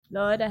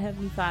Lord, our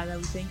Heavenly Father,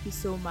 we thank you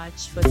so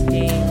much for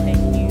today.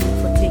 Thank you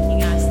for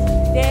taking us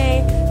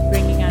today,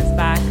 bringing us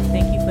back.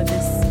 Thank you for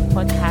this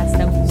podcast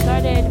that we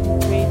started. We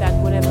pray that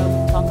whatever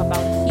we talk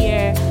about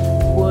here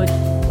would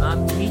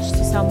reach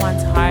to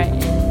someone's heart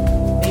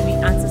and maybe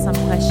answer some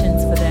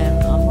questions for them.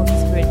 Holy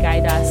Spirit,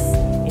 guide us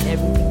in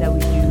everything that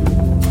we do,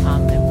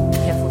 and we'll be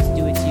careful to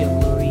do it to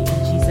your glory. In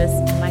Jesus'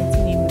 mighty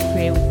name we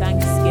pray with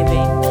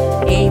thanksgiving.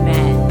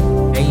 Amen.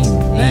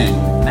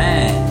 Amen.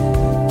 Man.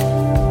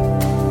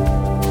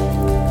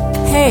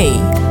 Hey,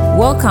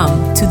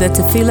 welcome to the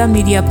Tefillah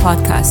Media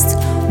Podcast,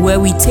 where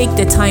we take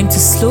the time to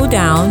slow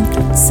down,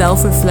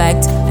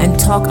 self-reflect, and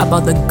talk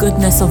about the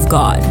goodness of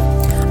God.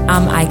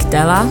 I'm Ike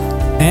Della.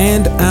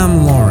 And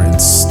I'm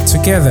Lawrence.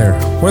 Together,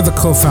 we're the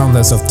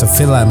co-founders of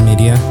Tefillah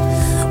Media,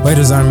 where it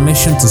is our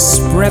mission to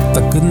spread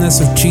the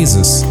goodness of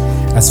Jesus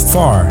as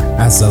far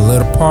as a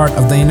little part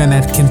of the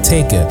internet can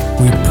take it.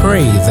 We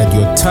pray that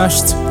you're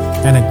touched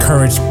and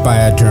encouraged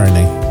by our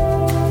journey.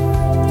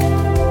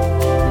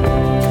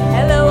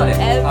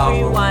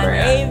 Everyone,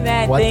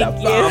 amen.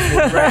 Thank you.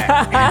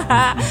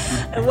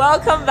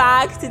 Welcome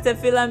back to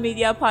Tefillah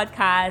Media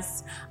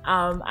Podcast.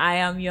 I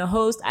am your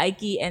host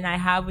Ike, and I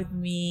have with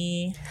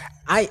me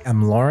I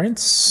am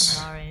Lawrence,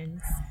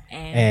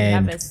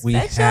 and we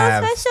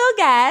have a special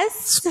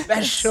guest.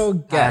 Special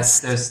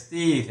guest, Pastor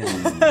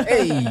Stephen.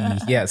 Hey,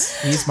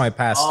 yes, he's my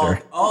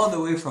pastor. All the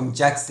way from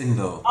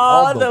Jacksonville.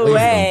 All the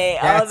way,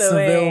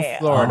 Jacksonville,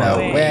 Florida,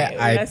 where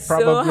I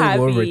probably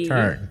will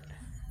return.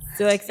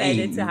 So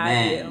excited to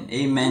have you.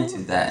 Amen to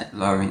that,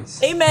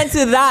 Lawrence. Amen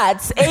to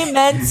that.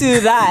 Amen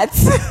to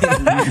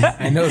that.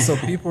 I know, so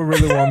people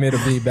really want me to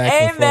be back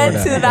in Amen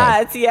Florida. to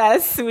that.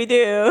 Yes, we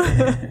do.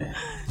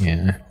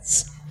 Yeah.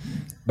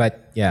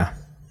 But yeah,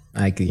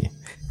 I agree.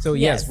 So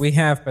yes, we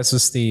have Pastor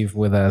Steve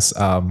with us.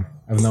 I've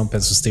known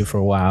Pastor Steve for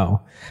a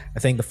while. I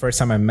think the first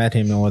time I met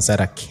him, it was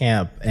at a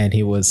camp, and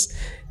he was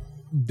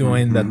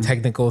doing the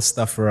technical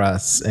stuff for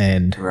us.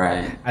 And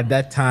at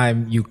that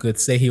time, you could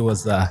say he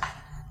was a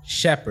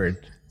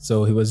shepherd.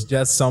 So he was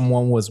just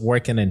someone who was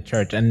working in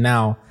church, and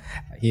now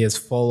he has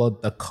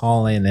followed the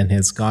calling and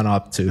has gone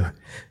up to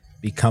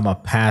become a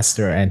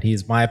pastor, and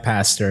he's my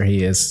pastor.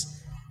 He has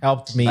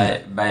helped me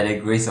by the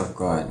grace of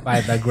God.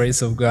 By the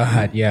grace of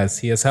God, yes.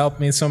 He has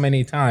helped me so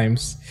many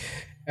times.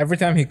 Every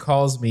time he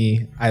calls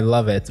me, I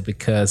love it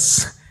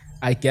because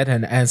I get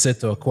an answer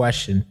to a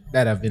question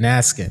that I've been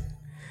asking.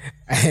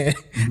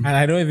 And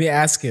I don't even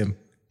ask him.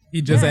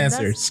 He just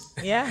answers.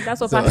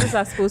 That's what pastors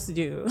are supposed to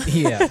do.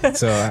 Yeah.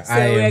 So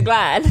we're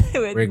glad.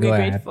 We're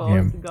glad. grateful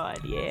to God.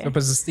 Yeah. So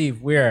Pastor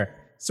Steve, we're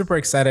super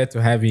excited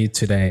to have you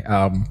today.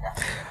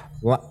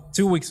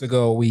 2 weeks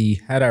ago,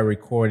 we had our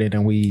recording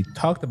and we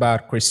talked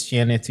about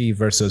Christianity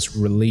versus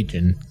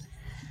religion.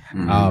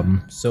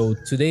 So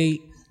today,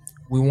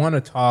 we want to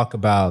talk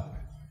about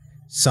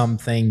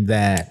something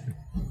that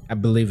I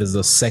believe is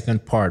the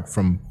second part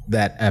from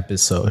that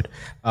episode.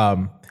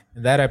 In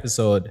that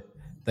episode,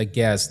 the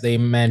guests, they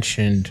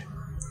mentioned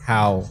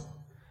how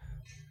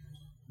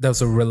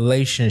there's a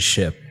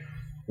relationship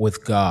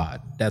with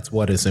God. That's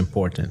what is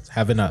important.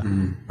 Having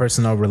a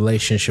personal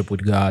relationship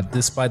with God,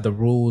 despite the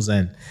rules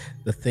and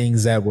the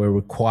things that we're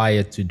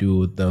required to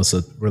do, there's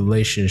a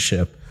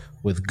relationship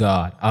with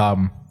God.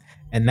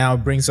 And now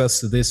it brings us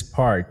to this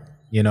part,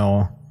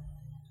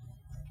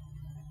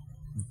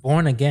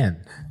 born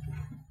again.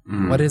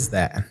 What is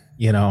that?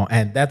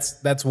 And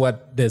that's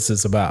what this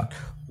is about.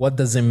 What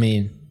does it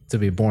mean to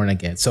be born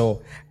again?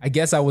 So I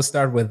guess I will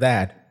start with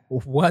that.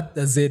 What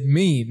does it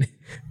mean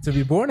to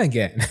be born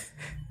again?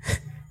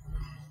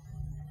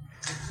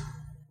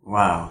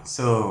 Wow.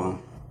 So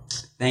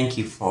thank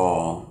you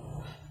for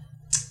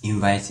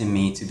inviting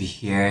me to be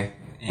here,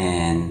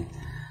 and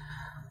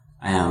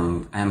I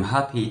am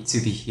happy to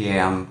be here.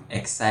 I'm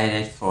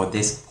excited for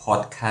this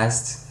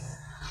podcast.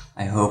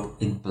 I hope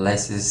it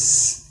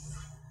blesses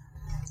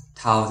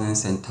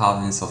thousands and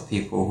thousands of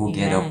people who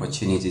get the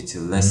opportunity to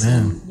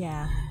listen.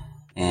 Yeah.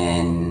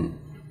 And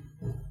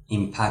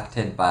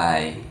impacted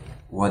by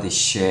what is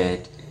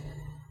shared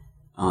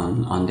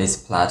on this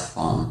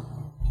platform.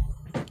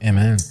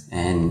 Amen.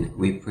 And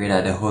we pray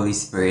that the Holy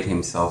Spirit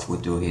himself will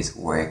do his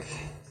work.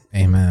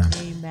 Amen.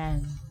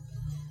 Amen.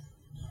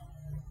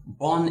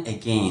 Born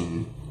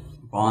again.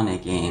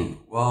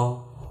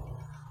 Well,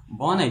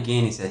 born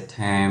again is a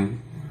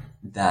term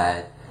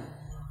that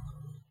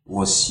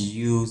was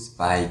used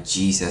by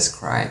Jesus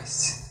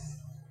Christ,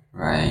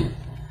 right?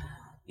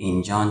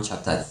 In John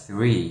chapter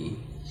 3,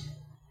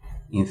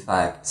 in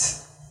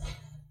fact,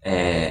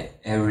 a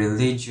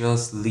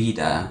religious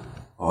leader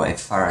or a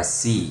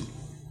Pharisee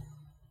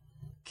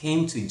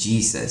came to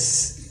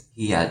Jesus.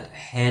 He had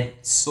heard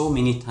so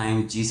many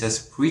times Jesus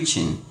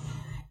preaching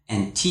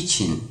and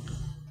teaching,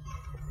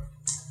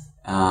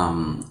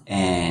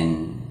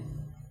 and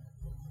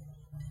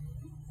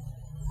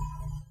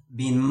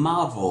been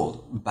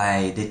marveled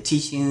by the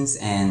teachings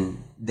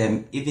and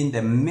even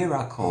the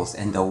miracles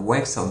and the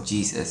works of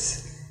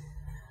Jesus,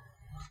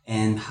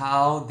 and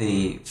how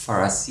the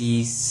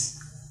Pharisees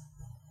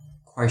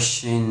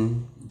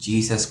question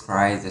Jesus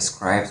Christ, the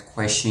scribes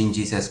question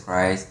Jesus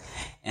Christ,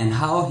 and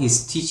how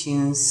his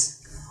teachings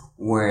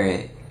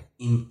were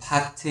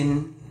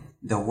impacting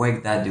the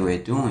work that they were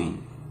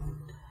doing.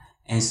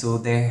 And so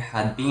there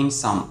had been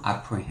some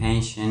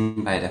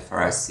apprehension by the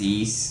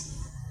Pharisees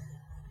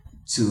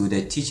to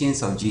the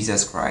teachings of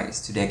Jesus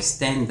Christ, to the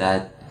extent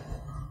that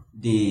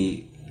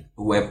they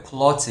were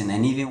plotting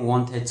and even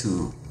wanted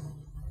to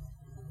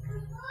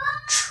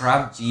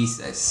trap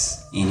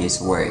Jesus in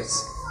his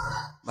words.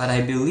 But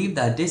I believe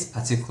that this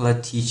particular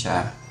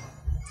teacher,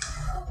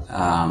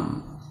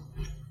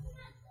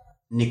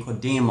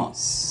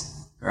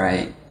 Nicodemus,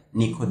 right?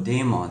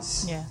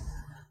 Nicodemus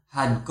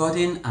had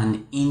gotten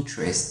an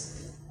interest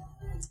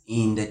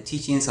in the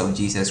teachings of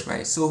Jesus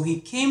Christ. So he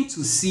came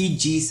to see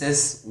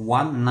Jesus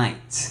one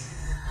night.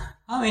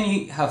 How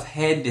many have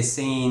heard the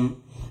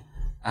saying,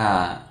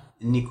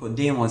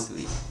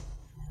 Nicodemusly?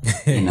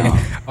 You know?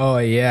 Oh,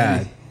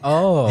 yeah.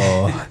 Oh,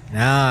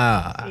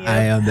 now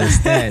I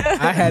understand.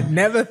 I had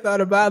never thought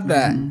about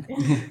that.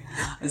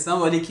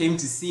 Somebody came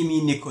to see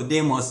me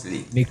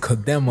Nicodemusly.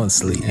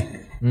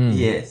 Nicodemusly.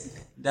 Yes.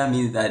 That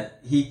means that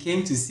he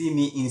came to see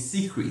me in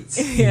secret.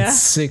 In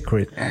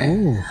secret.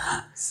 Ooh.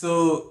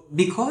 So,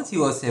 because he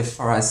was a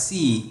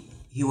Pharisee,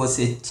 he was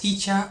a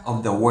teacher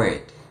of the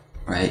word,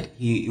 right?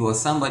 He was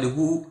somebody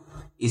who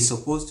is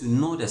supposed to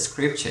know the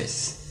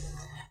scriptures.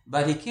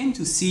 But he came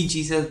to see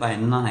Jesus by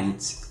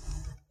night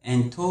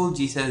and told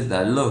Jesus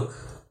that, look,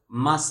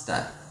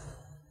 Master,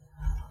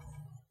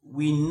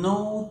 we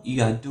know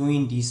you are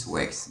doing these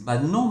works,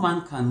 but no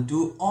man can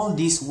do all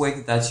these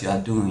works that you are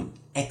doing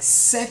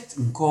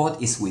except God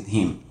is with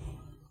him.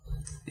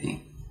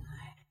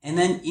 And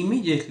then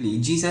immediately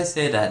Jesus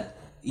said that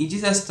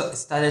Jesus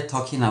started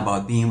talking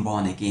about being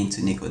born again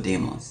to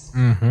Nicodemus.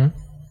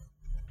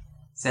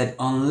 Said,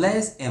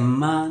 unless a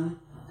man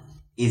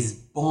is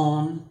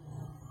born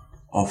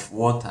of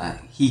water,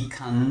 he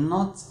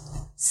cannot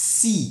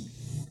see.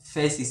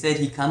 First, he said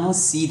he cannot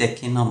see the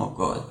kingdom of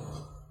God.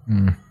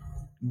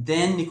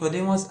 Then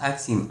Nicodemus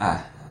asked him,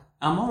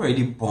 I'm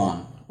already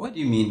born. What do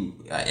you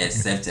mean,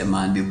 except a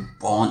man be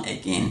born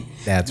again?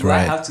 That's do right.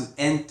 I have to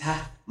enter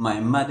my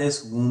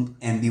mother's womb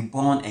and be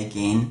born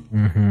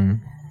again?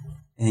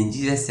 And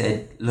Jesus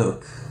said,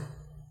 look,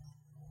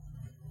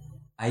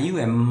 are you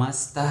a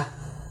master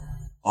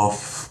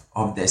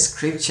of the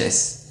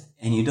scriptures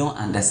and you don't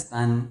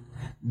understand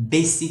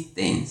basic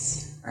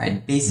things,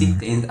 right? Basic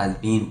things as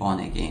being born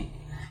again.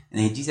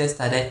 And then Jesus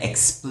started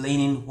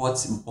explaining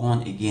what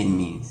born again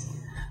means.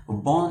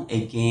 Born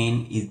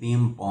again is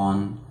being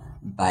born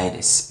by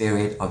the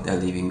Spirit of the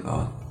living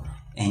God.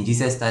 And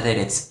Jesus started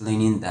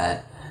explaining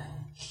that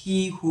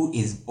he who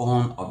is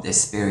born of the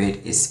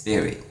Spirit is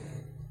spirit,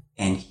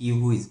 and he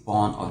who is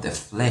born of the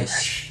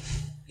flesh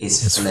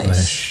is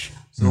flesh.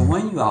 So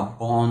when you are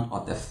born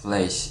of the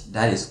flesh,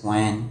 that is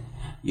when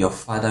your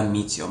father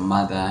meets your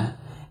mother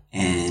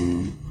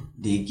and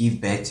they give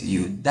birth to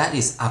you. That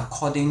is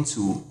according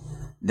to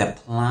the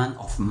plan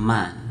of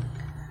man.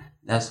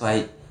 That's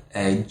why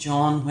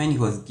John, when he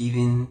was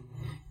giving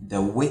the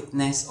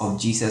witness of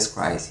Jesus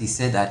Christ, he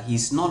said that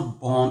he's not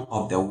born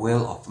of the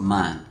will of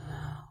man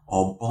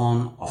or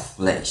born of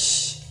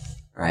flesh,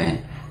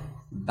 right?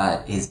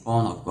 But is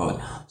born of God.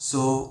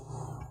 So,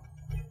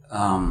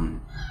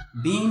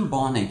 being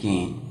born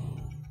again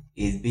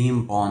is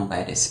being born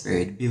by the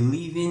Spirit,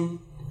 believing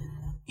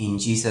in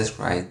Jesus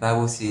Christ.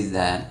 Bible says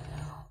that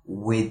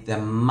with the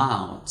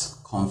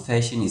mouth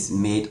confession is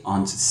made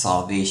unto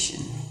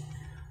salvation.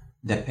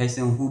 The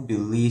person who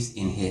believes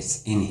in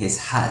his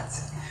heart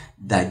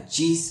that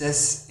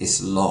Jesus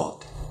is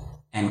Lord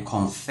and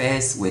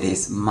confess with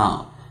his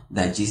mouth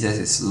that Jesus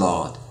is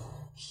Lord,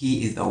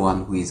 he is the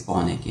one who is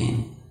born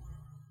again.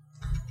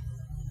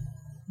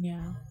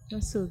 Yeah,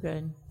 that's so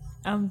good.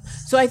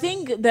 So I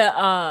think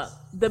the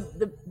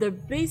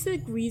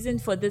basic reason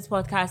for this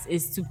podcast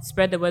is to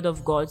spread the word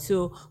of God.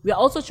 So we are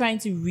also trying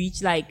to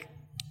reach like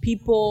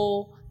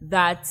people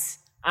that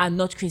are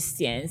not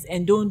Christians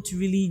and don't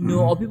really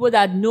know, or people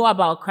that know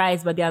about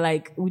Christ, but they're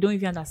like, we don't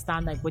even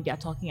understand like what they're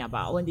talking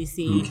about when they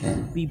say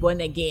be born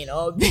again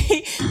or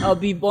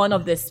be born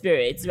of the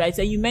Spirit, right?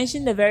 So you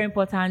mentioned a very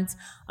important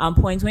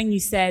point when you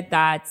said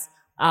that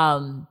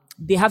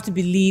they have to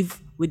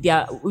believe with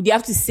their, they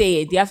have to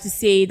say it. They have to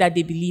say that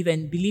they believe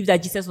and believe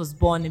that Jesus was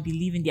born and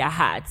believe in their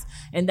hearts.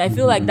 And I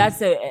feel like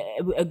that's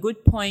a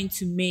good point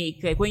to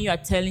make. Like when you are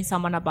telling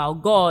someone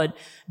about God,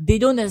 they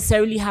don't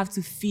necessarily have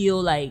to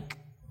feel like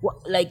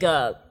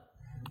a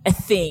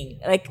thing,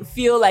 like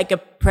feel like a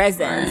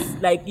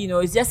presence, like, you know,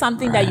 it's just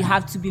something that you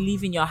have to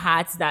believe in your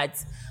heart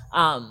that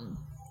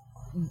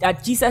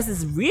that Jesus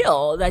is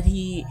real, that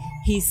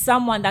he's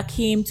someone that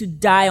came to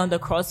die on the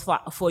cross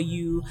for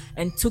you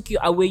and took you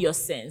away your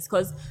sins.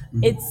 Because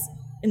it's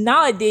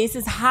nowadays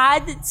it's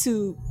hard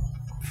to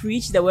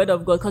preach the word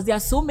of God because there are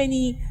so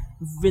many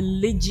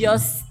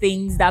religious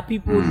things that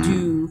people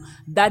do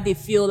that they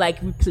feel like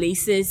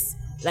replaces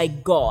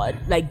like God,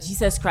 like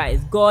Jesus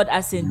Christ, God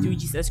as in through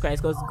Jesus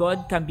Christ, because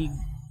God can be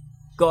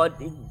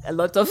God in a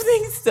lot of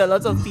things to a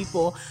lot of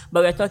people,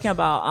 but we're talking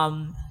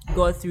about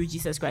God through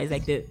Jesus Christ,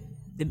 like the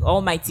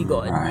Almighty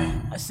God. Right.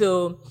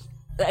 So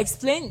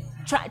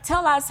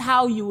tell us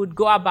how you would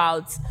go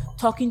about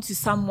talking to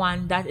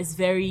someone that is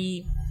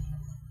very,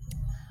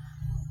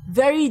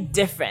 very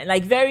different,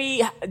 like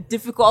very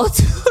difficult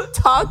to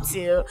talk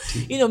to.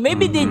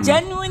 Maybe they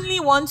genuinely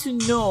want to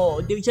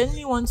know.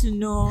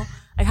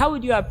 Like, how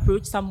would you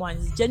approach someone?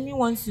 They genuinely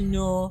want to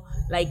know,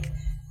 like,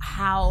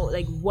 how,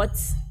 like, what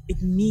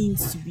it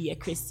means to be a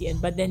Christian.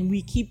 But then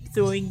we keep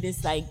throwing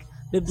this, like,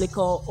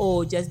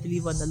 biblical, just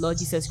believe on the Lord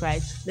Jesus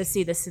Christ. Let's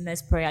say the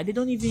sinner's prayer. They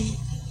don't even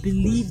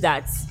believe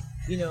that,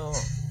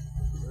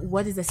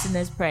 what is the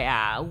sinner's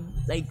prayer?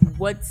 Like,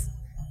 what,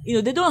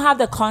 they don't have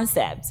the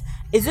concept.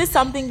 Is this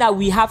something that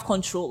we have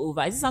control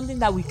over? Is it something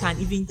that we can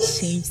even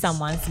change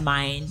someone's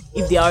mind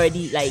if they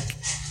already, like,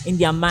 in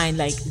their mind,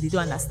 like, they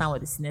don't understand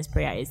what the sinner's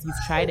prayer is? You've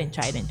tried and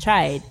tried and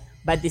tried,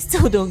 but they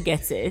still don't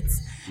get it.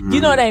 Do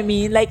you know what I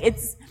mean? Like,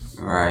 it's...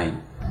 Right.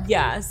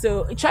 Yeah,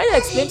 so try to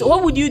explain.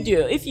 What would you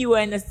do if you were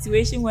in a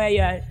situation where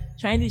you're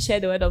trying to share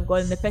the word of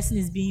God and the person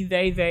is being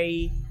very,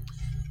 very,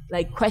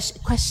 like,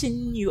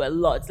 question you a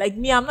lot? Like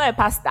me, I'm not a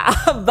pastor,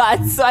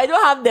 but so I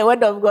don't have the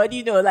word of God,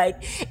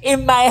 like,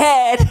 in my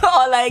head,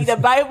 or like the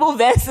Bible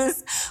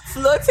verses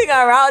floating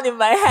around in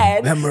my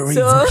head. Memory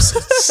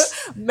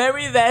verses.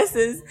 Memory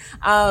verses.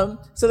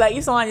 So like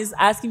if someone is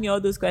asking me all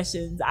those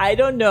questions, I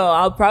don't know.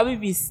 I'll probably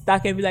be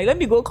stuck and be like, let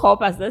me go call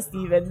Pastor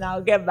Steve and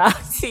I'll get back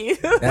to you.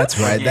 That's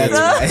right.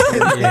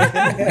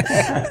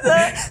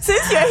 So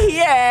since you're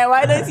here,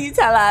 why don't you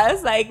tell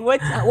us, like,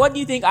 what do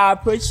you think our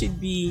approach should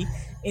be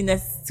in a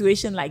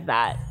situation like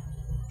that?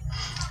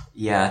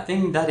 Yeah, I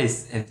think that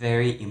is a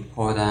very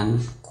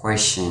important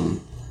question,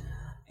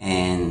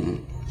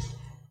 and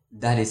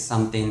that is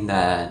something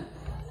that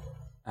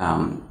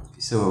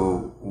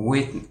so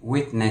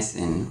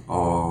witnessing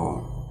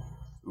or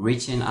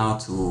reaching out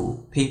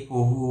to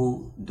people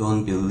who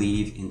don't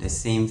believe in the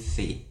same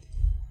faith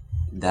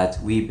that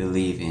we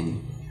believe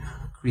in.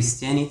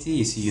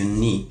 Christianity is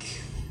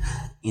unique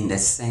in the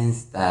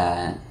sense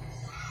that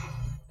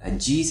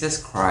Jesus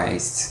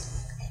Christ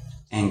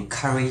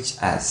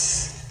encouraged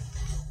us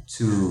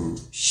to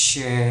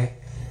share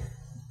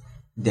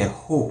the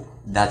hope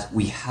that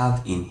we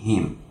have in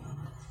Him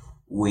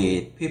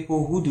with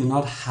people who do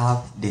not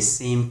have the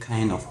same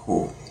kind of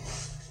hope,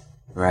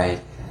 right?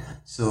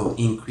 So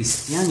in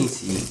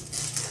Christianity,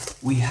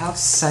 we have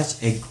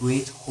such a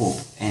great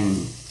hope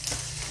and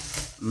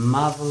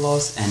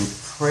marvelous and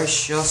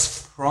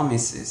precious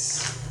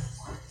promises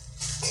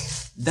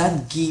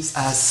that gives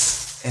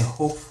us a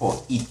hope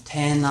for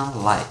eternal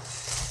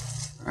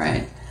life,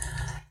 right?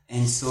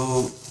 And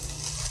so,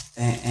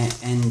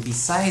 and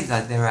besides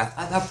that, there are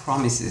other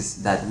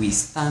promises that we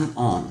stand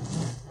on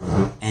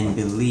and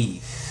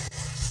believe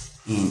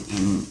in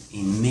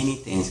many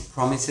things.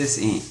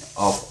 Promises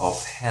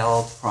of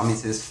health,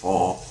 promises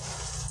for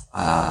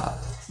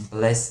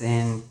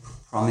blessing,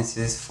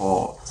 promises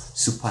for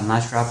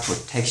supernatural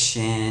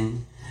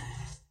protection,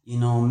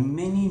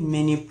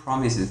 many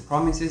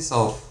promises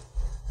of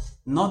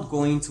not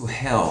going to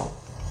hell,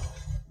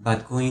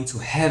 but going to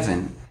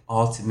heaven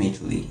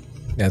ultimately.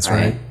 That's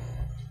right.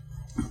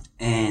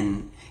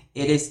 And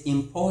it is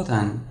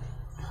important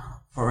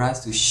for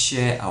us to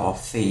share our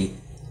faith.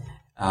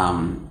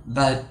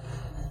 But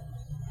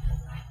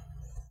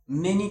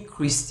many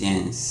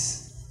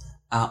Christians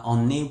are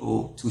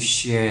unable to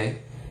share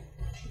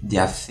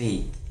their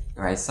faith,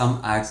 right?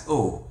 Some ask,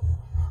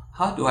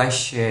 how do I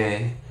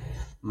share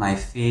my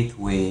faith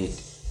with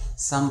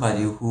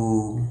somebody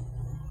who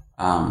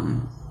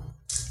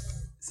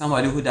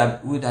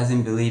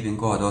doesn't believe in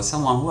God, or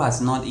someone who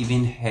has not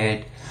even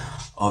heard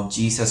of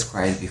Jesus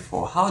Christ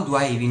before? How do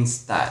I even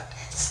start?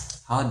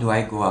 How do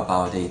I go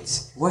about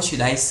it? What should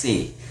I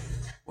say?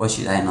 What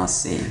should I not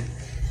say?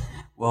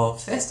 Well,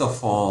 first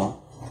of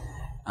all,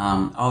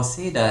 I'll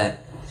say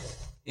that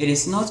it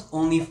is not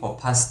only for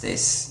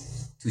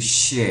pastors to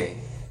share,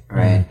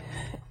 right?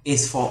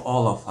 It's for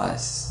all of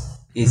us.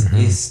 It's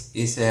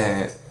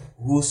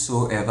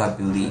whosoever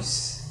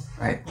believes,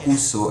 right?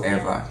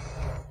 Whosoever,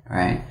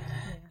 right?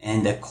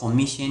 And the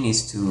commission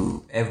is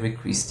to every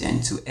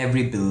Christian, to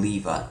every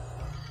believer,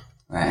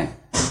 right?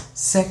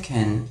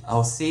 Second,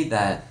 I'll say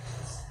that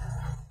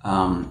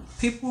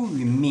people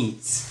we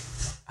meet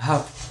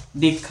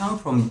they come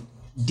from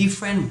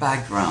different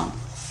backgrounds.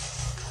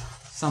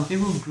 Some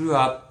people grew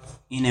up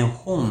in a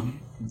home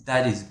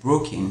that is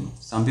broken.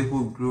 Some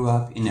people grew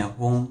up in a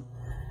home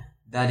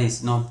that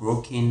is not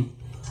broken.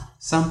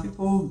 Some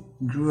people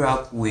grew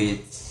up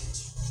with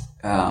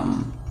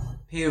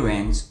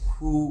parents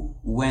who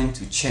went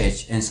to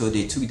church, and so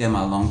they took them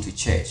along to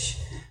church,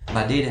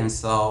 but they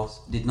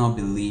themselves did not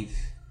believe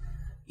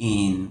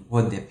in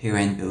what their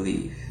parents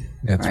believe.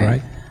 That's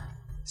right.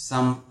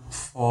 Some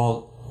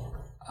fall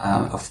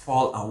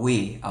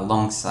away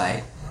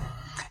alongside.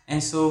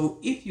 And so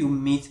if you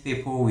meet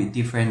people with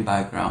different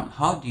background,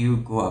 how do you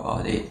go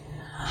about it?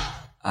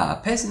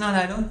 Personally,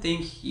 I don't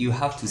think you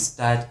have to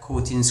start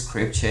quoting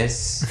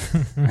scriptures,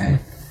 right?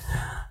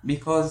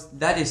 Because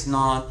that is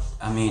not,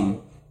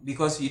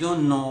 because you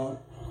don't know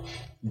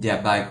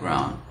their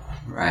background.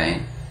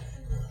 right?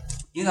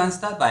 You can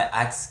start by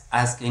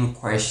asking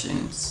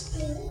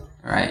questions,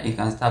 right? You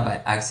can start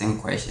by asking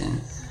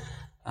questions.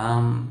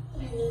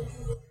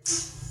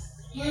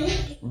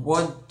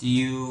 What do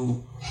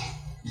you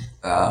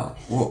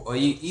or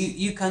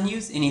you can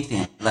use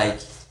anything like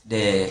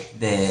the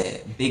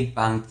Big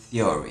Bang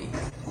Theory,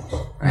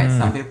 right?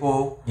 Some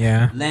people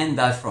learn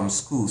that from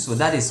school, so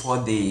that is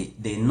what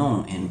they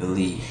know and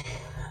believe.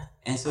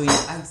 And so you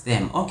ask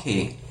them,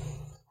 okay,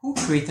 who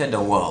created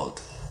the world?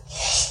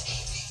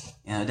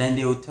 Then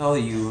they will tell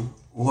you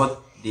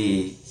what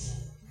they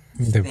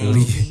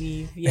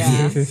believe.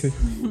 Yeah.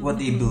 what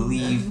they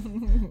believe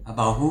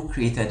about who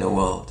created the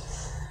world.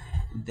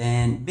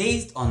 Then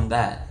based on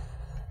that,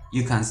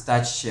 you can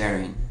start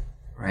sharing,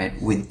 right,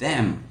 with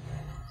them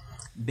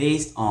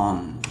based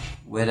on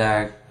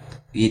whether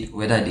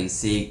they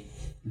say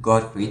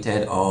God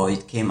created or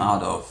it came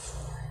out of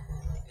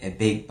a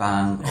big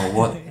bang or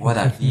what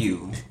have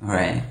you,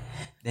 right?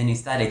 Then you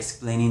start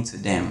explaining to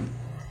them.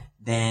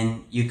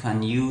 Then you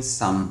can use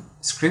some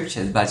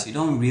scriptures, but you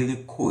don't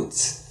really quote,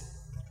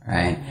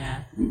 right?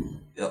 Yeah.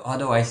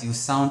 Otherwise, you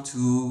sound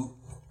too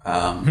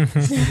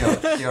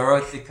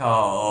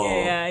theoretical.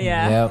 Yeah.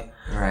 Yep.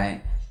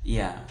 Right.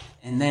 Yeah.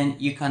 And then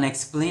you can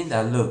explain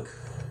that. Look,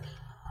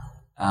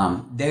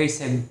 there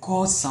is a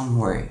God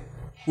somewhere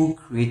who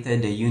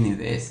created the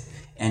universe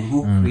and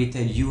who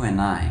created you and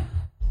I,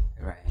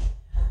 right?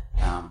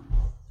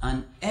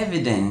 An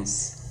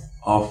evidence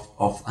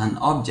of an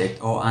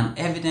object or an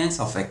evidence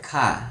of a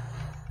car,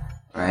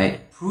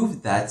 right,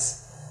 prove that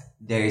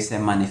there is a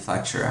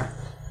manufacturer,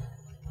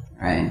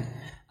 right?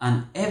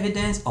 An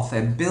evidence of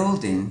a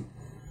building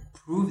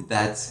prove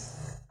that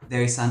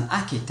there is an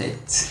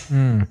architect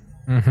and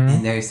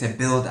there is a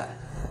builder,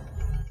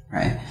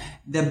 right?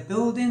 The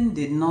building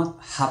did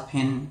not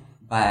happen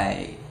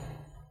by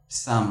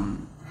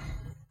some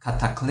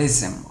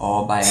cataclysm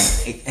or by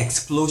an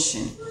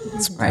explosion,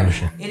 right?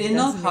 It did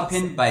not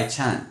happen by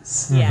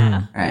chance.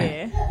 Yeah.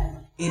 Right. Yeah.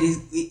 It is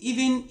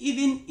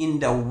even in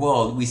the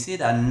world we say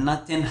that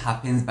nothing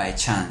happens by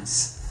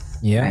chance.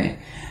 Yeah. Right?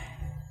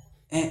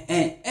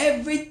 And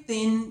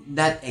everything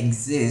that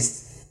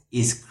exists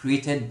is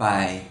created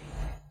by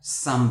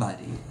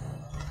somebody.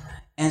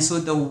 And so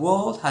the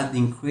world has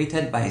been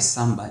created by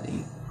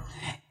somebody.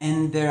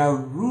 And there are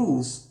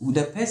rules.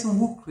 The person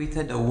who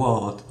created the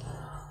world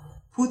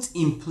put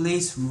in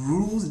place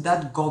rules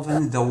that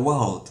govern the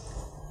world.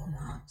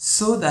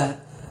 So that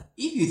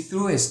if you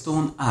throw a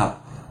stone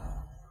up,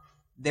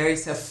 there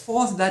is a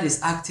force that is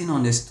acting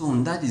on the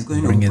stone that is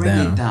going to bring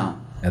it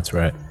down. That's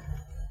right.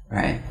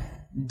 Right.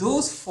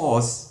 Those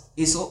force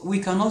is, we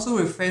can also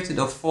refer to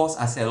the force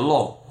as a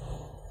law.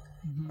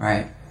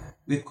 Right.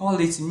 We call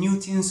it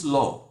Newton's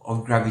law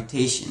of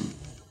gravitation.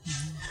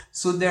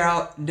 So there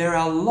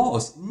are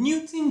laws.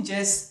 Newton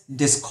just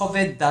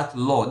discovered that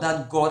law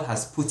that God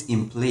has put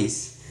in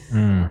place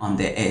on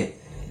the earth.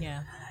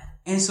 Yeah.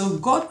 And so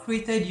God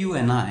created you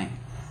and I,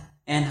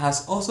 and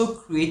has also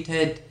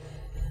created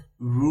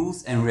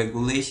rules and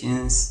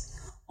regulations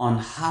on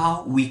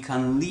how we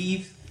can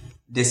live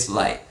this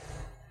life.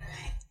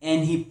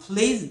 And he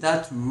placed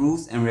that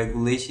rules and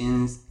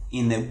regulations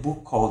in a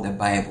book called the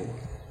Bible.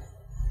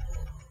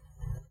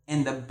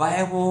 And the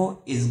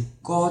Bible is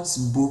God's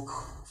book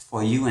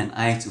for you and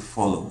I to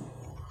follow.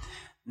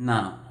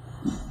 Now,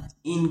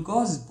 in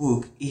God's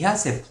book, he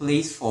has a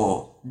place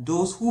for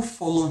those who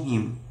follow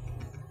him,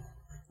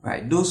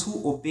 right? Those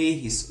who obey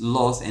his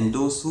laws and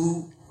those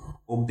who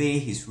obey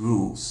his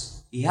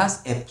rules. He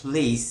has a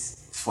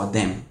place for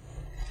them.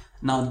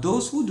 Now,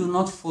 those who do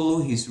not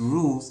follow his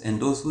rules and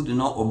those who do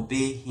not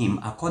obey him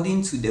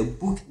according to the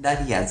book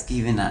that he has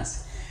given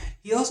us,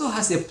 he also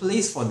has a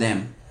place for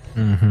them.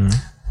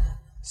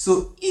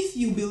 So if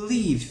you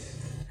believe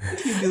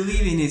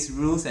in his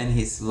rules and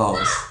his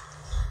laws,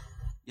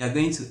 you are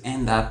going to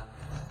end up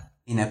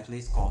in a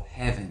place called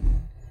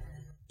heaven.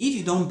 If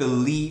you don't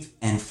believe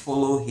and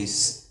follow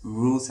his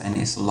rules and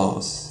his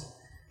laws,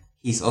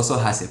 he also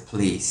has a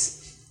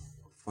place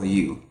for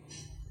you.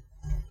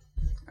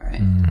 All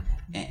right.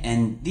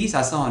 And these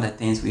are some of the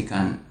things we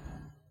can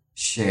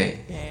share.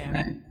 Yeah.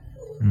 Right?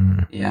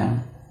 Yeah.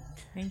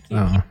 Thank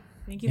you.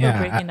 Thank you for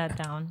breaking that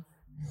down.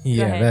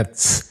 Yeah,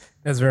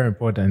 that's very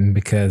important,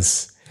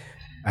 because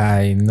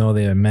I know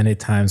there are many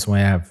times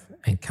when I've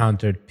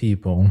encountered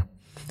people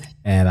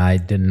and I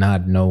did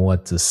not know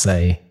what to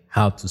say,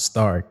 how to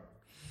start.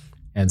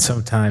 And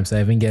sometimes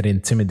I even get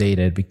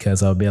intimidated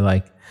because I'll be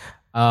like,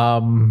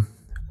 do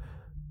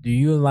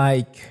you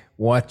like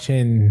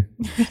watching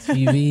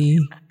TV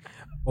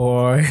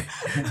or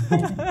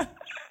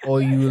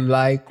you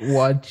like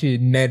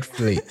watching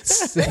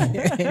Netflix?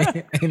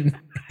 And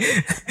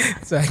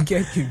so I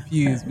get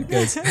confused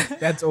because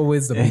that's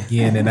always the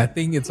beginning. And I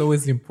think it's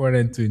always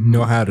important to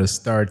know how to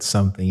start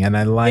something. And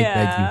I like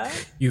that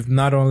you've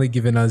not only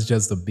given us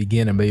just the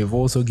beginning, but you've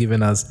also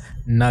given us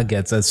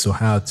nuggets as to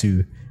how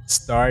to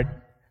start,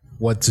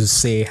 what to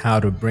say, how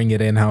to bring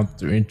it in, how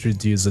to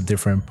introduce the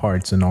different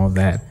parts and all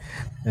that.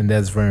 And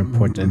that's very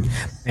important.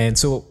 And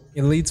so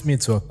it leads me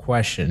to a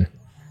question.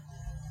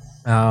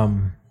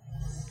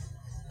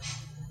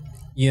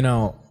 you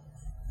know,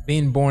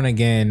 being born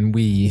again,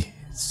 we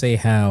say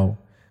how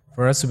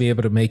for us to be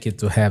able to make it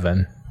to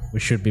heaven, we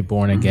should be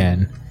born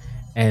again.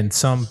 And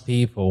some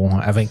people,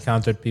 I've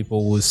encountered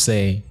people who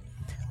say,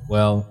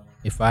 well,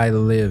 if I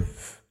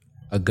live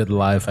a good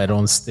life, I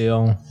don't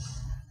steal,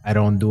 I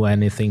don't do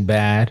anything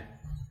bad,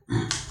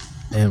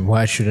 and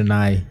why shouldn't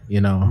I,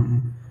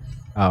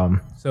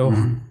 So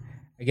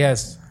I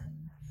guess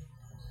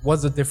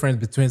what's the difference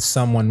between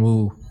someone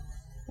who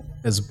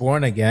is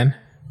born again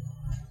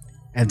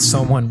and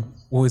someone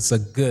who is a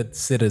good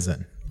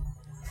citizen?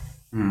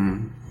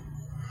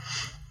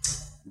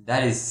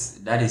 That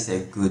is a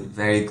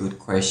very good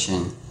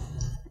question,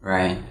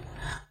 right?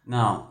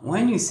 Now,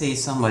 when you say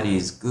somebody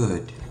is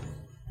good,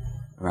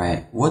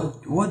 right?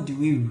 What do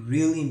we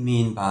really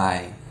mean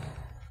by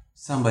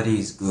somebody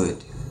is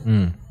good?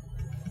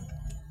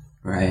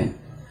 Right?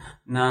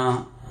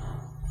 Now,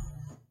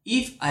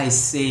 if I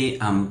say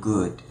I'm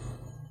good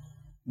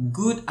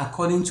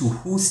according to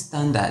whose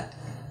standard?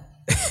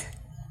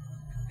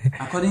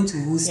 According to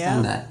whose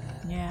standard?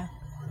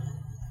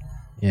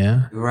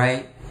 Yeah.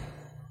 Right?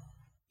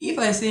 If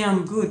I say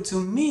I'm good,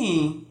 to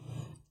me,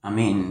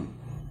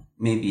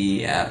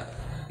 maybe, I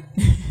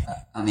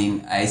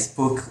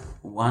spoke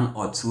one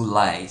or two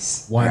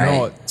lies. One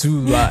or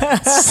two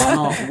lies.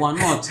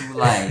 one or two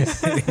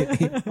lies.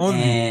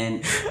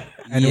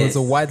 And it was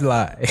a white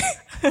lie.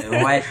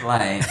 A white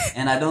lie.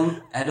 And I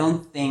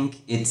don't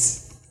think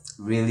it's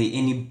really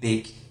any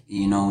big,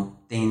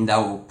 thing that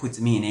will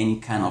put me in any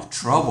kind of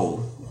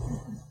trouble.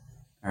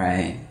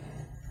 Right?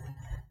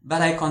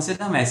 But I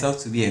consider myself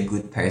to be a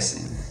good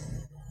person.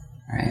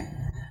 Right?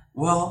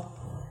 Well,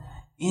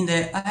 in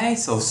the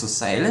eyes of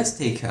society, let's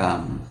take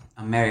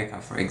America,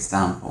 for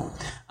example.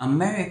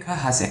 America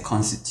has a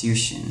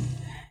constitution,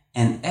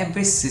 and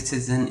every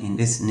citizen in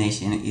this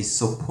nation is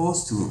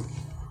supposed to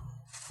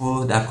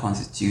follow that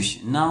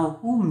constitution. Now,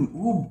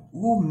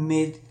 who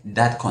made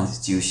that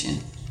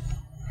constitution?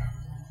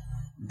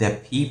 The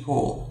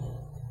people,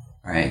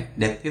 right?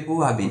 The people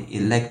who have been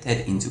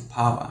elected into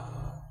power.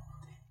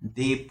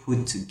 They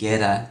put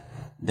together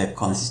the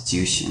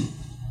constitution,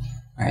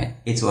 right?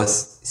 It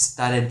was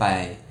started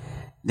by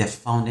the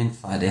founding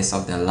fathers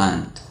of the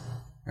land,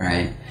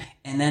 right?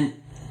 And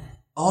then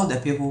all the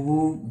people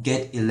who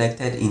get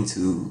elected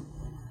into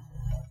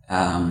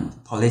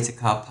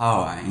political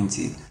power,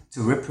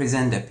 to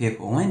represent the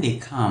people, when they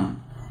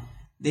come,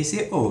 they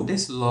say, oh,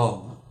 this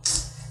law,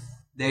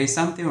 there is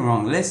something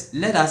wrong.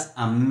 Let us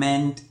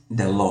amend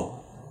the law,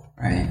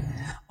 right?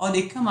 Or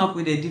they come up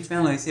with a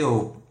different law and say,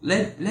 oh,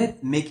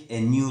 let make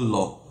a new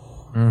law.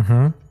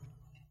 And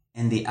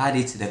they add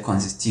it to the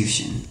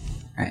constitution,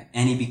 right?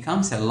 And it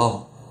becomes a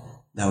law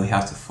that we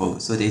have to follow.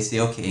 So they say,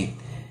 okay,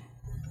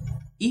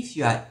 if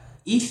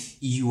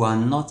you are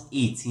not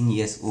 18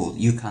 years old,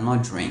 you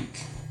cannot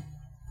drink.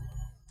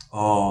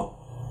 Or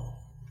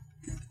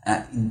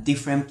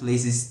different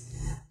places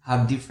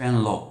have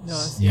different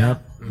laws.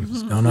 Yep.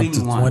 It's gone up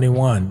to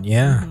 21.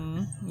 Yeah.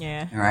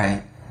 Yeah.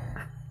 Right.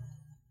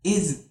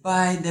 It's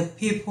by the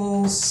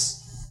people's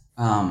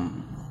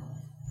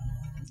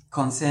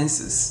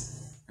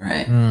consensus,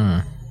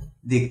 right?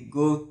 They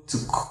go to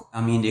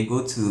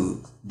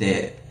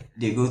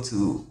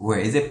where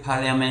is it?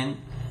 Parliament.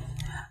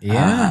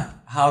 Yeah.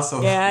 House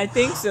of. Yeah, I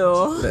think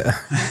so.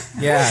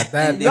 Yeah,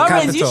 that the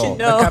Lawrence, you capital, should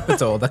know.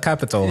 the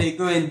capital. They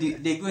go and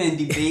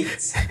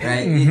debate,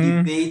 right? They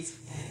debate.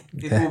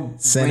 People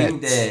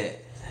bring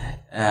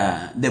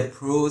the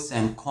pros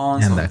and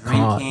cons And of the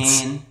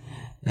drinking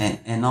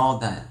and all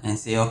that, and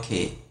say,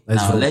 okay,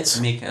 let's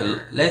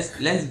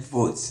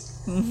vote.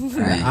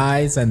 Right?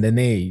 Ayes and the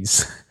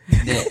nays.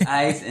 The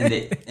ayes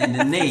and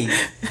the nays,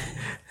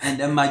 and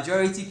the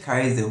majority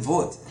carries the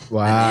vote at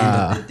the end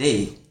of the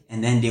day,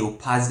 and then they will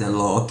pass the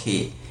law.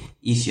 Okay,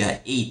 if you are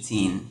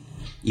 18,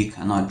 you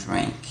cannot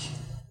drink,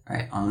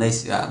 right?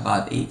 Unless you are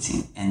about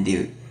 18, and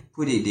they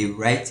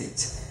write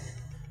it.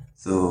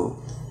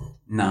 So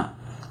now,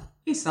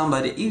 if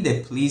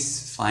the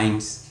police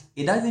finds,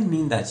 it doesn't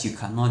mean that you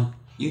cannot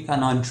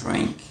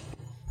drink,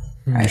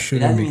 right? It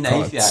doesn't mean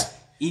that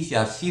if you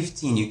are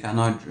 15, you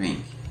cannot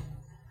drink.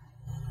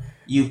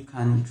 You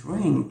can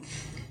drink,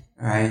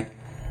 right?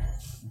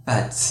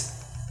 But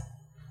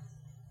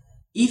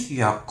if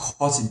you are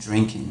caught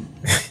drinking,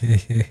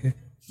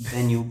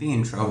 then you'll be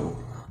in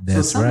trouble.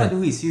 So somebody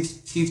who is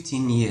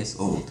 15 years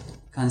old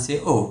can say,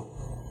 oh,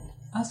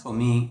 as for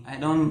me, I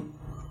don't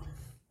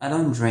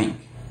drink.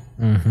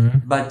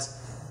 But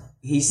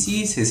he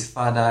sees his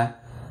father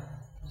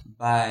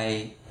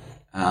buy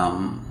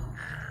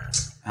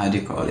how do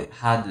you call it?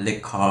 Hard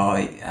liquor. How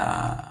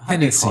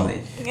do you call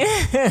it?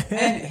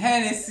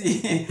 Hennessy.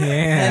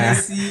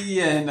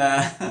 Hennessy and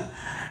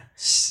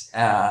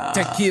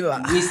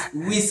tequila,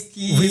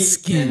 whiskey,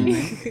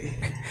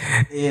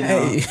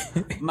 and,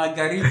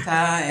 margarita,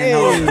 and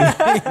all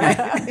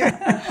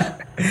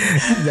that.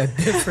 The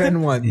different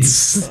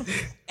ones.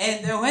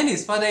 And then when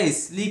his father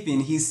is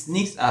sleeping, he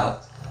sneaks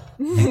out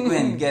and go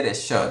and get a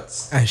shot.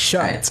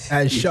 Shot.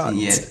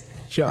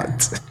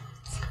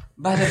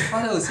 But the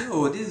father will say,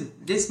 "Oh,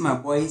 this my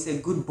boy. He's a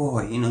good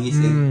boy. You know,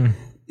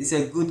 he's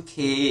a good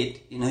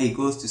kid. You know, he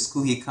goes to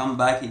school. He come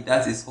back. He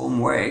does his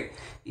homework.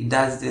 He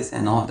does this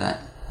and all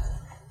that."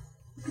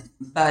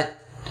 But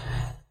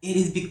it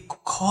is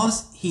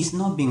because he's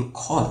not being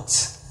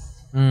caught,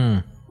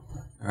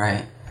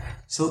 right?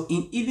 So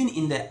even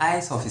in the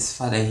eyes of his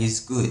father, he's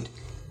good.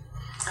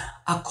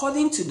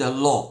 According to the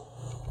law,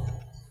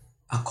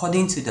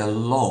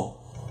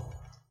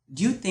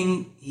 do you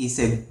think he's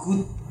a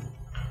good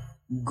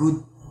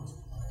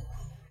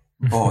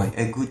boy,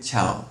 a good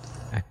child?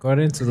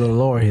 According to the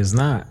law, he's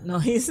not. No,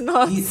 he's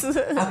not.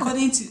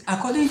 According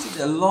to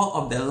the law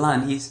of the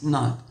land, he's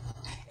not.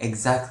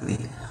 Exactly.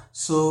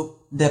 So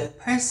the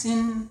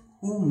person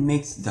who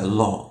makes the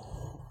law,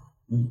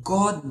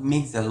 God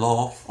makes the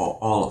law for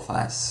all of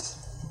us.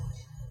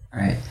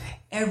 Right?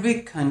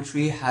 Every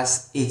country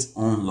has its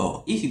own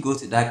law. If you go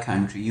to that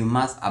country, you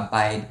must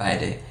abide by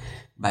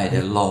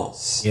the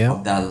laws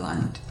of that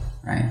land.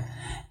 Right?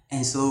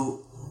 And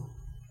so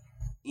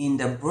in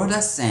the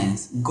broader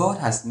sense, God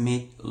has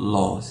made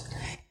laws,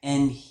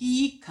 and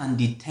he can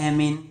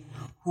determine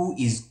who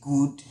is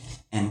good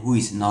and who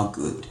is not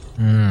good.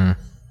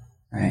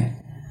 Right?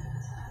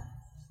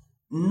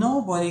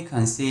 Nobody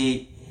can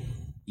say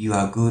you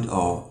are good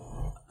or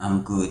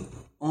I'm good.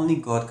 Only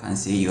God can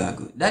say you are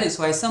good. That is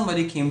why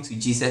somebody came to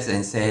Jesus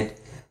and said,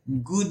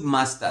 "Good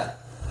master."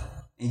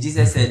 And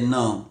Jesus said,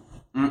 "No.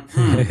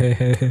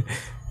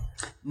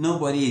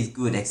 Nobody is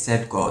good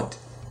except God."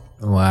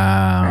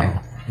 Wow.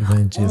 Right?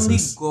 Even Jesus. Only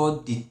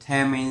God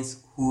determines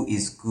who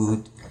is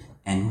good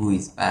and who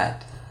is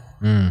bad.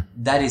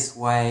 That is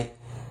why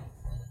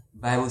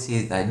Bible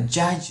says that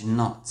judge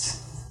not,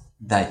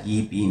 that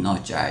ye be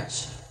not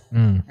judged.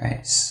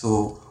 Right?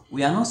 So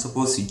we are not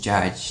supposed to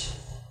judge.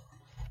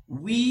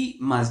 We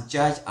must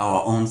judge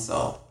our own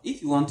self.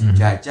 If you want to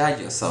judge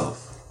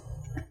yourself,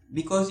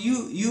 because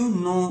you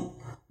know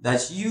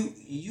that you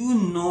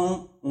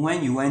know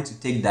when you went to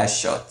take that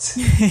shot.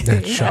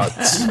 That shot.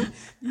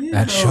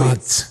 That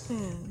shot.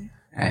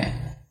 Right?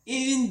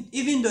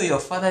 Even though your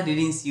father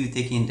didn't see you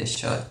taking the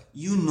shot,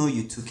 you know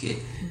you took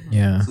it.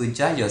 Yeah. So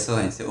judge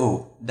yourself and say,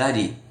 "Oh,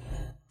 Daddy,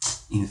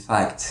 in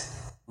fact,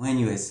 when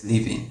you were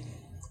sleeping,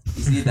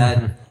 you see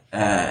that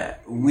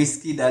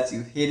whiskey that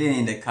you've hidden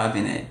in the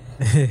cabinet.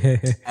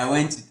 I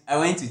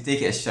went to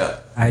take a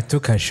shot. I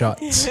took a shot.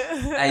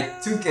 I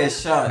took a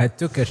shot. I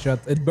took a shot.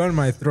 It burned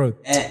my throat.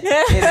 It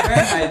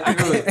burned my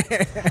throat.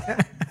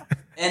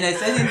 And I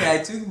said that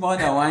I took more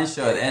than one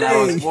shot, and I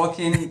was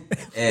walking.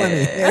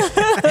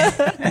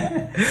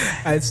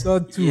 I saw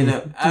two. You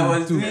know, I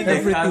was two. doing the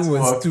Everything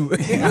was catwalk. two.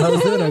 I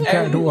was doing a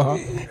catwalk.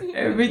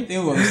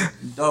 Everything was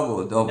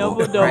double.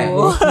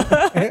 Double.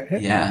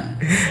 Yeah.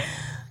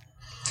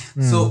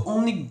 So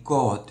only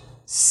God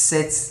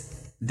sets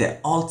the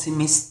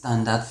ultimate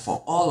standard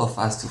for all of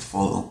us to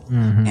follow,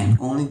 and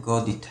only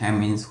God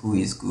determines who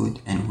is good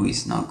and who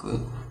is not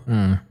good.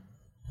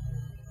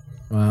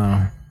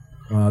 Wow.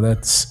 Well,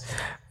 that's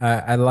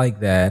I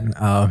like that.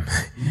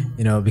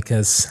 You know,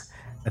 because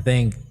I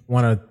think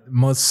one of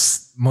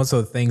most of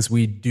the things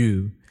we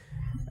do,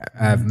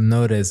 I've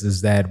noticed,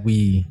 is that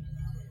we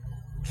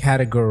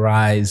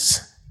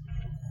categorize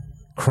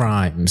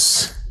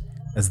crimes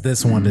as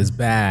this one is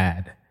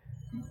bad,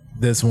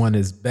 this one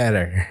is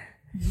better.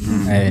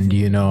 And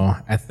you know,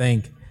 I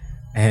think,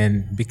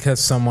 and because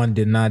someone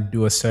did not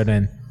do a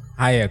certain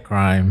higher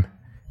crime,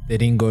 they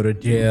didn't go to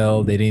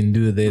jail, they didn't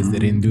do this, they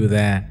didn't do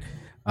that,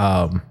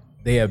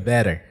 they are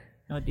better.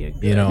 Oh, dear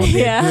God. You know,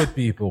 they're Yeah. good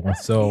people.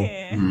 So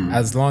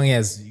as long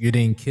as you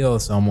didn't kill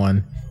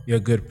someone, you're a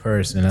good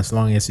person. As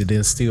long as you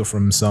didn't steal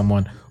from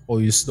someone,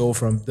 or you stole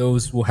from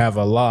those who have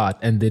a lot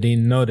and they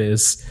didn't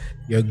notice,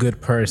 you're a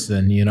good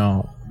person. You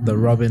know, the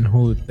Robin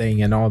Hood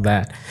thing and all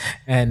that.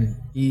 And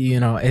you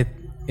know,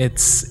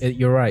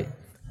 you're right.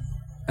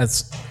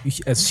 As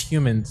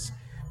humans,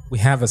 we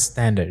have a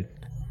standard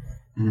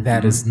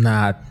that is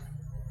not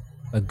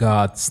a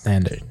God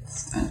standard.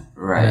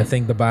 Right. And I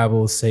think the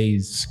Bible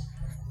says,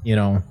 you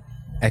know,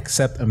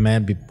 except a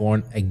man be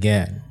born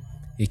again,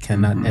 he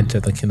cannot enter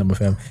the kingdom of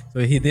heaven. So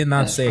he did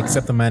not say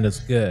except a man is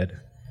good.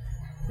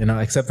 You know,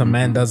 except a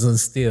man doesn't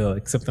steal,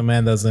 except a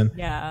man doesn't.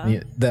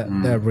 Yeah.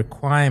 The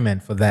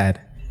requirement for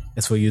that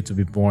is for you to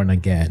be born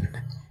again.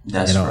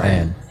 That's you know, right.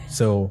 and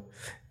so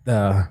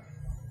that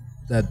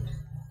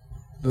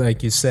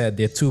like you said,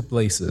 there are two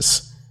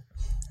places.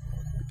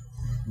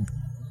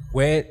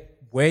 Where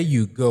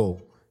you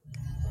go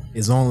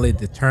is only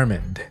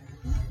determined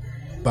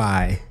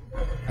by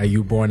are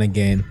you born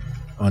again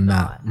or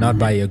not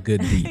by your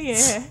good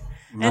deeds. Yeah.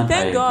 Not And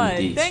thank by God, good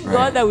deeds, thank right.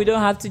 God that we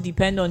don't have to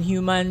depend on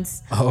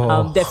humans'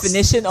 Oh.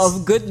 definition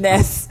of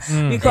goodness.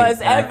 Because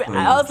Exactly.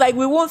 I was like,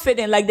 we won't fit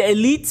in. Like the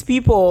elite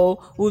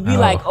people would be Oh.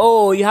 like,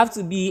 oh, you have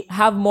to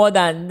have more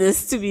than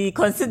this to be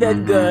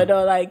considered good,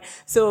 or like.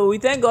 So we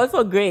thank God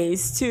for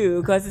grace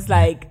too, because it's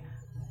like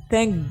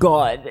thank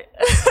God.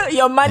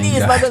 Your money Thank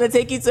is God. not going to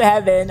take you to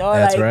heaven, or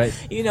That's like,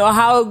 right. you know,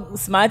 how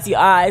smart you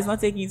are. It's not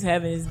taking you to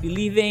heaven. It's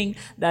believing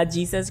that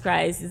Jesus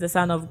Christ is the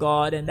Son of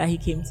God and that He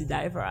came to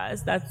die for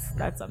us.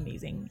 That's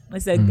amazing.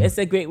 It's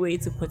a great way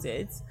to put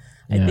it.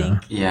 I Yeah.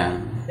 think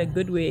Yeah. it's a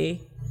good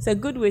way. It's a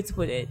good way to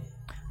put it.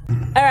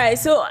 All right.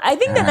 So I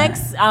think the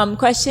next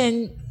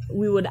question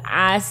we would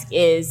ask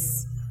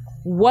is,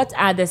 what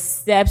are the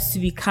steps to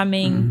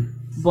becoming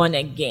born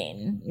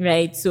again,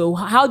 right? So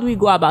how do we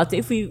go about it?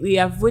 If we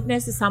have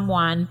witnessed to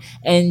someone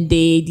and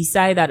they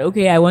decide that,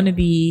 okay, I want to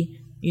be,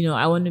 you know,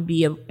 I want to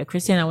be a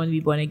Christian, I want to be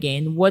born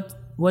again, what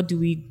do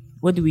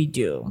we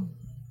do?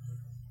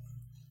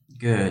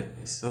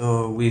 Good.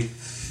 So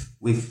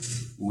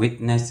we've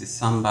witnessed to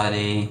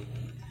somebody,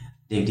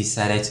 they've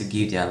decided to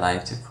give their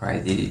life to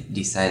Christ. They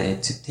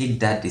decided to take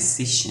that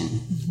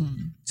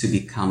decision to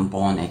become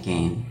born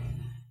again.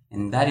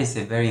 And that is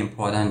a very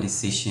important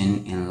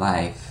decision in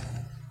life.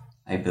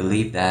 I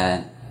believe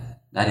that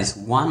is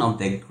one of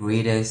the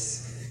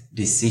greatest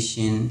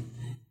decisions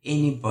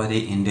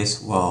anybody in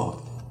this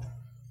world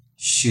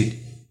should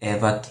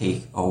ever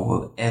take or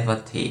will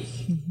ever take.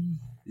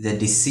 The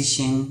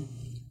decision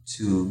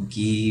to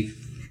give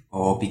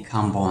or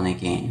become born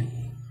again.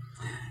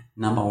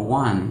 Number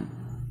one,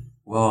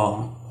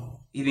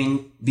 well,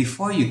 even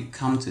before you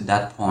come to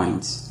that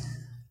point,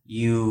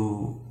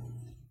 you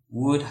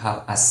would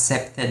have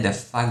accepted the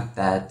fact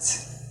that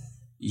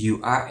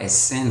you are a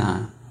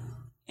sinner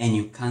and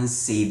you can't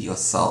save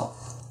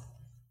yourself,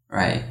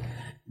 right?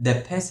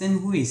 The person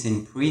who is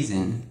in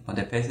prison or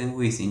the person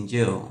who is in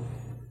jail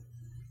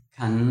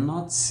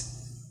cannot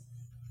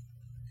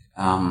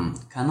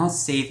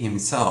save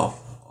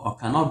himself or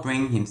cannot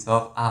bring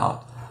himself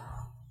out.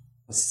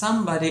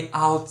 Somebody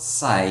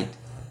outside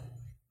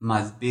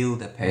must bail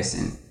the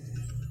person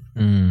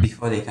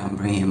before they can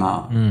bring him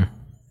out,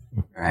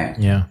 right?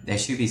 Yeah. There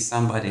should be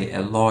somebody,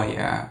 a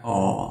lawyer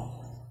or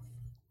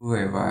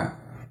whoever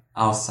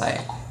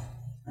outside,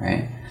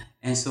 right?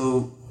 And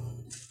so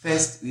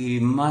first we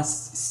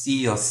must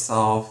see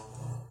yourself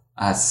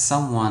as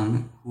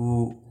someone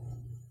who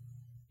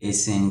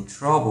is in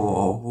trouble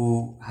or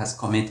who has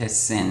committed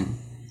sin,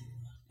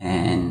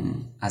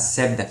 and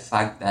accept the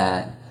fact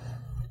that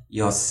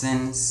your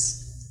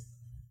sins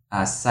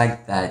are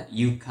such that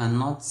you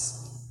cannot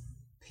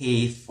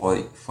pay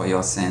for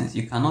your sins.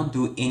 You cannot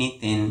do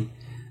anything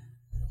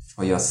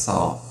for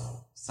yourself.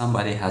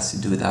 Somebody has to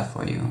do that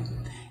for you.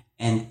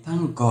 And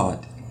thank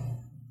God,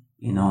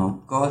 you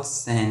know, God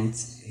sent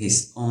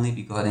His only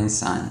begotten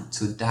Son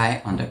to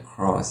die on the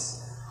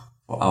cross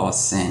for our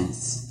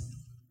sins,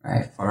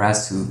 right? For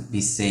us to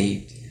be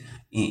saved.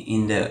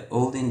 In the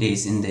olden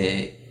days, in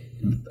the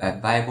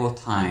Bible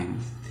time,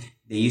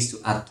 they used to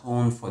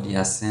atone for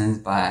their sins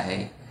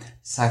by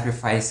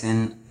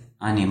sacrificing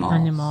animals.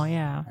 Animal,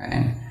 yeah.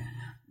 Right?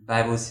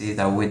 Bible says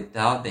that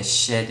without the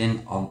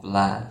shedding of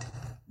blood,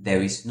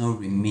 there is no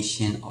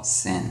remission of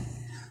sin.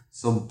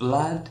 So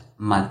blood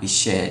must be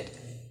shed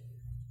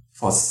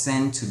for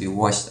sin to be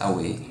washed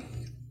away.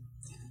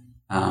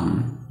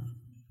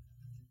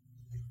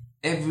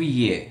 Every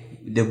year,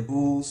 the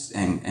bulls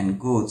and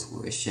goats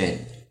were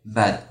shed,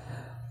 but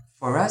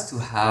for us to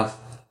have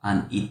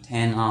an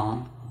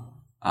eternal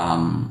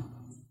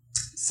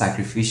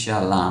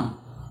sacrificial lamb,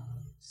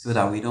 so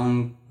that we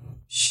don't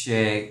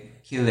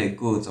kill a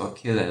goat or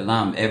kill a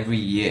lamb every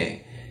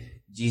year,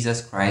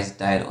 Jesus Christ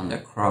died on the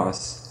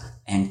cross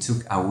and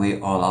took away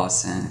all our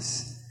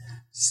sins.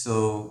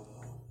 So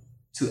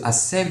to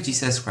accept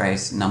Jesus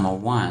Christ, number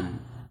one,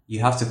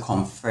 you have to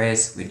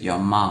confess with your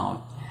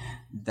mouth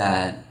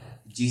that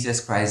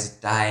Jesus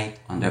Christ died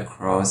on the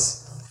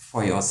cross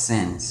for your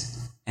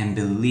sins, and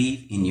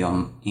believe in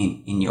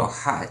your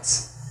heart,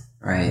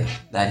 right,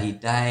 that He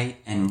died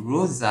and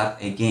rose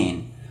up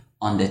again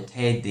on the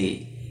third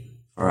day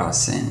for our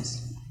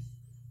sins.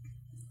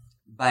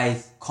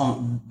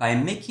 By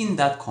making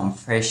that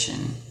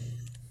confession,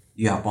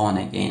 you are born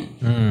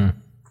again.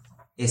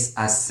 It's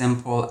as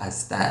simple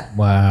as that.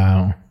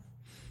 Wow.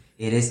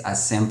 It is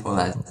as simple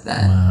as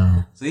that.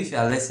 Wow. So if you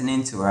are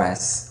listening to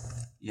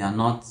us, you are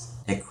not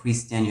a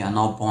Christian, you are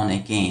not born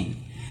again,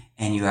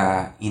 and you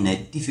are in a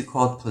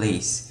difficult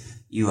place,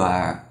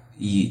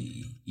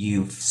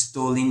 you've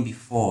stolen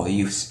before,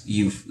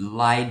 you've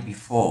lied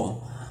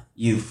before,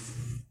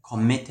 you've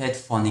committed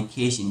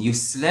fornication, you've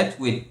slept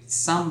with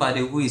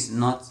somebody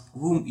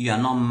whom you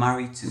are not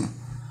married to,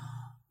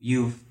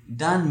 you've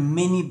done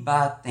many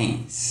bad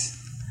things,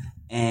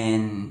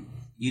 and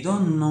you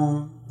don't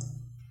know,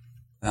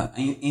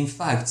 in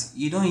fact,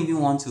 you don't even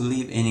want to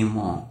live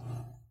anymore,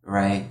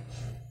 right?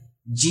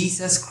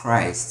 Jesus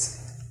Christ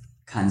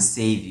can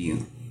save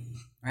you,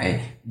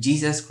 right?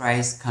 Jesus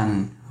Christ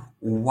can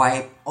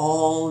wipe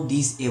all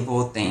these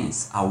evil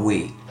things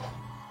away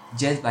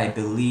just by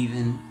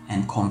believing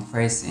and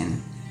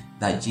confessing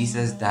that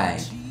Jesus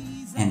died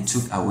and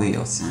took away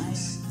your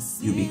sins.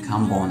 You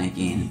become born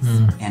again,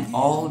 and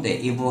all the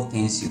evil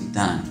things you've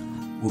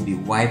done will be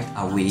wiped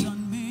away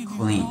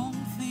clean,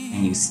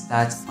 and you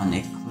start on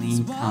a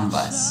clean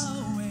canvas.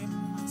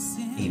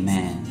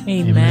 Amen.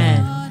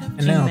 Amen.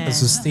 And now, Amen.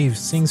 Pastor Steve,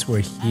 since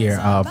we're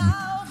here,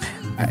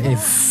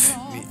 if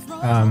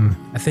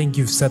I think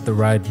you've set the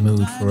right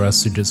mood for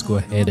us to just go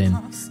ahead and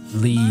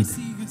lead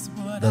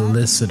the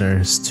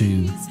listeners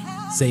to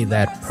say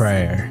that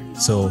prayer.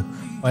 So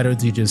why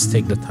don't you just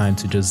take the time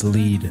to just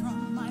lead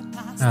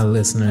our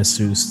listeners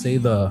to say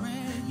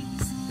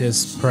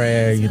this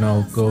prayer,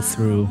 go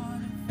through,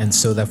 and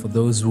so that for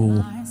those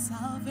who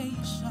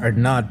are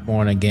not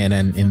born again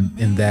and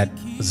in that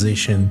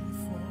position,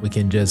 we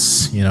can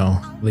just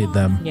lead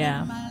them.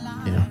 Yeah.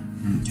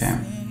 Okay.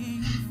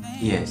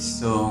 Yes.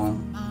 So,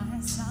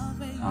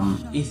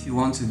 if you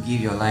want to give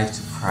your life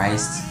to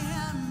Christ,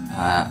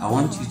 I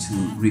want you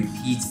to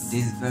repeat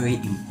this very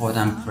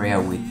important prayer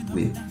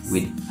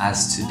with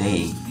us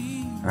today,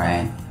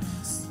 right?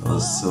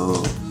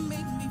 Also,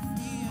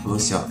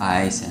 close your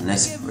eyes and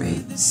let's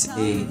pray.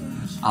 Say,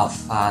 Our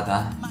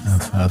Father, Our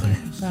Father,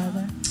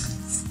 Father,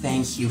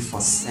 thank you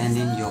for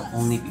sending your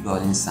only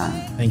begotten Son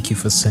thank you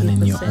for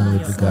sending your only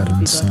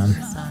begotten Son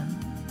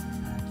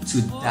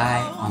to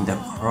die on the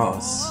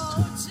cross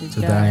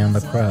to die on the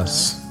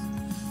cross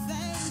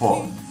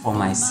for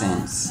my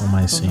sins. for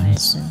my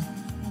sins.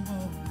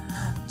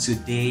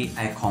 Today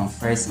I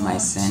confess my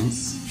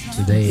sins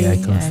Today I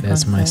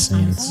confess my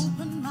sins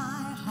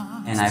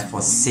and I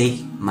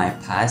forsake my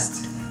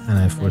past and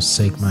I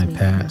forsake my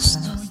past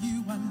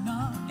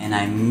and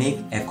I make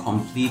a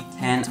complete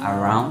turn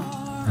around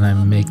and I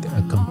make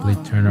a complete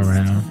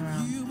turnaround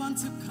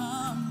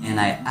and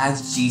I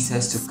ask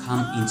Jesus to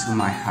come into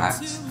my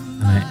heart.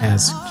 and I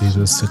ask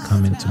Jesus to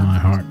come into my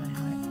heart.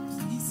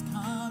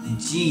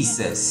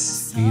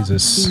 Jesus,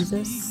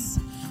 Jesus,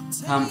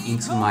 come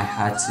into my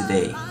heart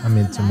today. Come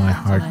into my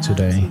heart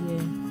today.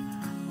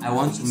 I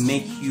want to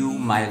make you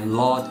my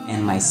Lord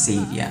and my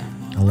Savior.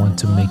 I want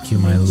to make you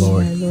my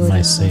Lord,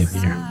 my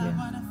Savior.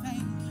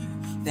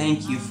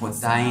 Thank you for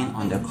dying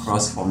on the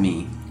cross for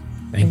me.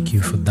 Thank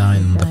you for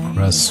dying on the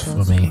cross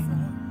for me.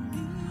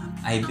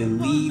 I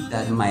believe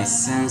that my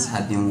sins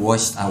have been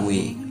washed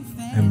away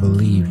I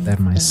believe that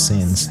my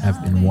sins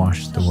have been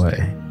washed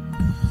away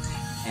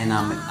and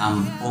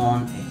I'm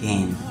born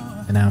again.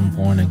 and I'm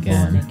born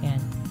again.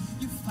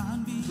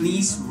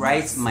 Please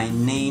write my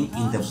name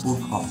in the book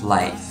of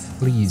life.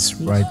 Please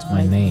write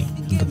my name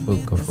in the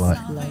book of life.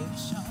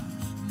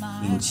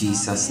 In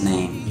Jesus'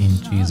 name, In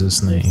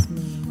Jesus' name.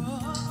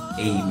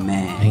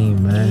 amen.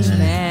 Amen.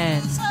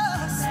 Amen.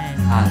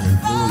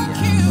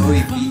 Hallelujah.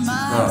 Glory be to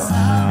God.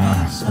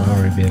 Ah,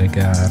 glory be to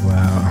God.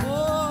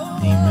 Wow.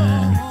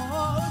 Amen.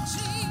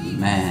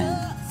 Amen.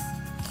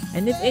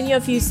 And if any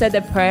of you said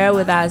a prayer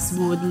with us,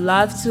 we would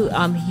love to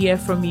hear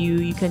from you.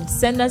 You can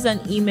send us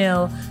an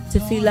email to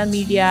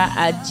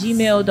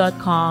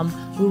philamedia@gmail.com.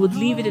 We would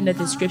leave it in the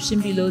description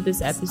below this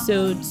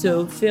episode.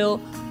 So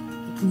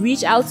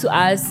reach out to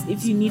us.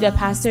 If you need a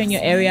pastor in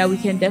your area, we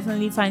can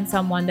definitely find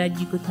someone that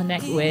you could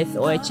connect with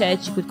or a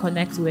church you could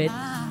connect with.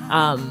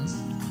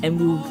 And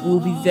we'll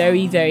be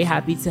very, very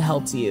happy to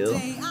help you.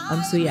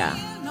 So yeah,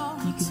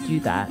 you could do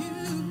that.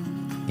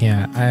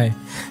 Yeah, I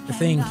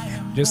think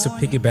just to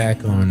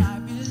piggyback on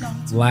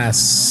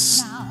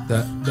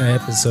the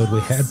episode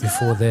we had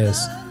before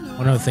this,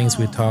 one of the things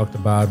we talked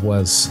about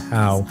was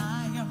how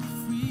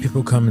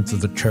people come into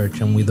the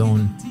church and we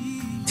don't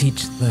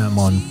teach them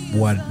on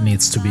what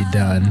needs to be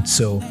done.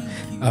 So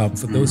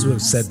for those who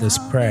have said this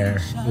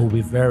prayer,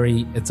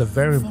 it's a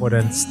very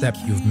important step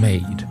you've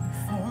made.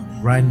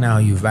 Right now,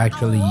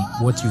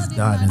 what you've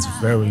done is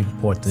very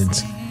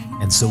important.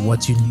 And so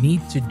what you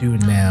need to do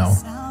now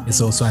is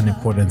also an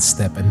important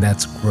step, and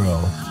that's grow.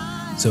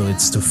 So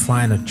it's to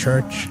find a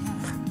church,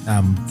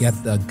 get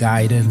the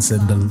guidance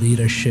and the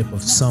leadership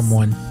of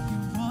someone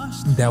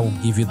that will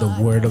give you the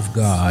word of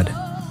God.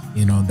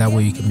 That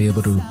way you can be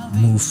able to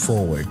move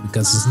forward,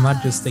 because it's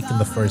not just taking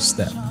the first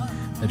step,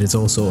 but it's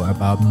also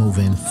about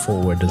moving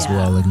forward as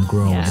well and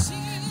growing.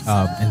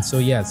 And so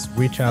yes,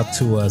 reach out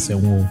to us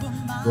and we'll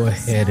go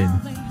ahead and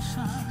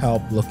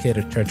help locate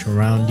a church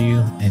around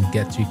you and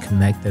get you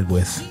connected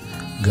with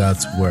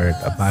God's word,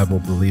 a Bible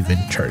believing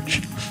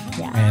church.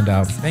 And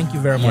thank you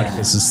very much,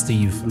 Mr.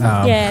 Steve.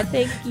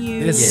 Thank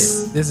you.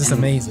 This is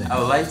amazing. I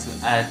would like to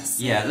add,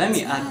 let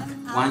me add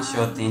one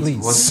short thing to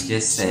what you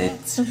just said.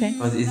 Okay.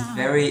 Because it's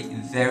very,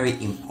 very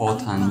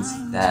important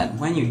that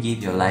when you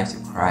give your life to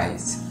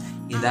Christ,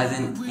 it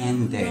doesn't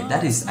end there.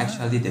 That is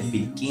actually the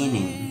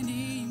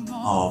beginning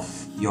of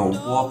your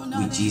walk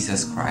with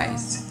Jesus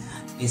Christ.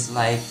 It's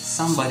like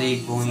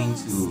somebody going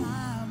to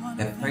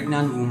a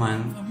pregnant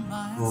woman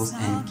goes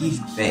and give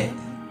birth,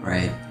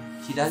 right?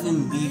 She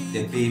doesn't leave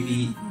the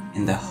baby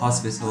in the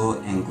hospital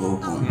and go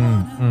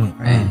home,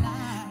 right?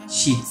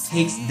 She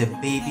takes the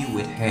baby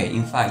with her.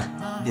 In fact,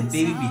 the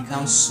baby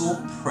becomes so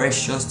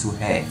precious to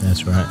her.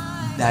 That's right.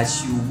 That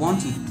she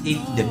wants to take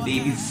the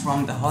baby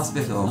from the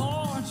hospital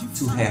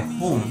to her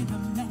home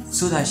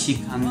so that she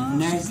can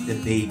nurse the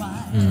baby.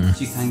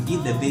 She can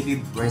give the baby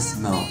breast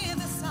milk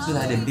so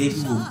that the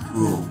baby will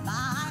grow.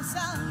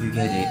 You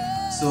get it?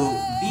 So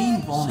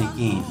being born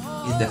again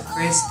is the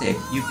first step.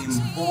 You've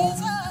been born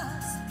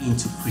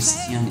into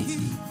Christianity.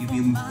 You've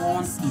been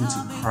born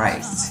into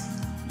Christ.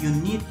 you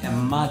need a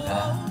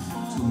mother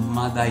to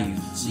mother you,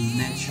 to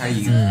nurture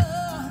you,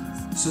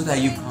 so that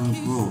you can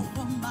grow.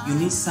 You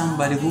need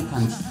somebody who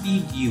can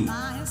feed you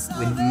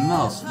with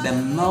milk, the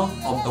milk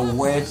of the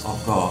word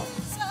of God.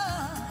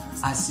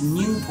 As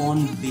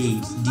newborn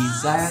babes,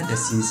 desire the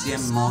sincere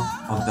milk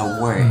of the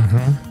word,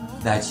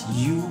 that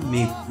you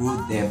may grow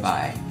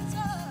thereby.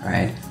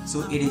 Right?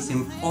 So it is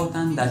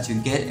important that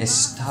you get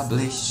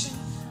established,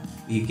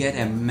 you get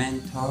a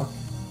mentor,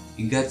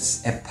 you get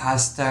a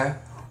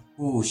pastor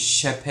who will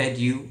shepherd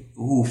you,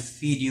 who will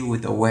feed you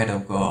with the word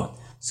of God,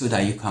 so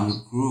that you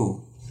can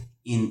grow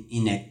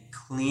in a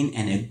clean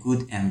and a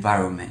good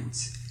environment.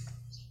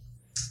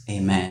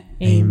 Amen.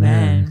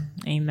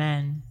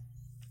 Amen.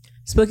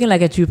 Spoken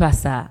like a true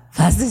pastor.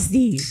 Pastor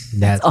Steve.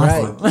 That's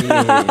awesome. right.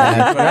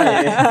 That's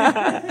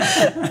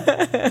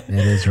right. That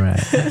is right.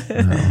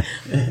 No.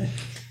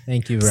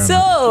 Thank you very much.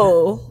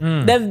 So,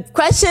 the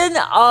question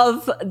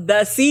of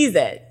the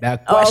season. The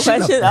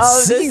question of the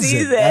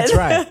season. That's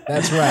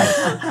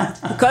right.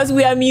 Because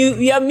we are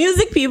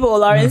music people,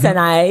 Lawrence and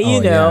I,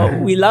 you know,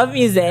 we love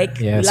music.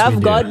 Yes, we love we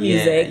do. God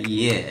music.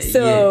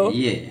 So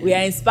we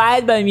are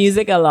inspired by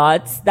music a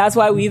lot. That's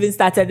why we even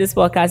started this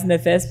podcast in the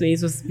first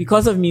place, was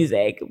because of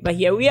music. But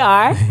here we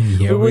are.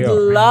 We would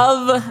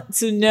love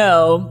to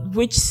know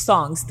which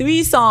songs,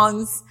 3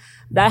 songs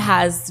that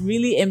has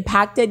really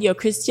impacted your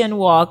Christian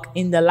walk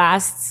in the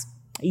last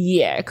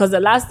year. Because the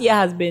last year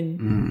has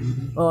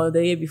been,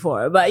 the year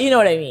before, but you know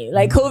what I mean?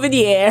 Like COVID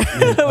year.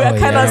 We're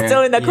kind of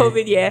still in the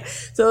COVID year.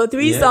 So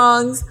 3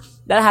 songs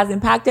that has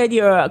impacted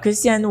your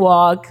Christian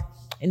walk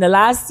in the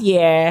last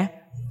year.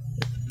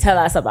 Tell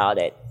us about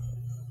it.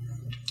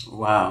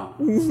 Wow.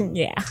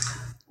 Yeah.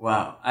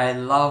 Wow. I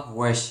love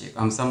worship.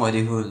 I'm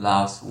somebody who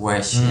loves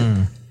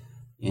worship,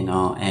 you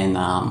know, and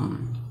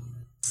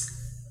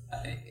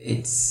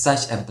it's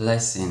such a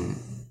blessing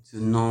to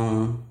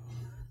know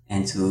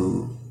and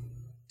to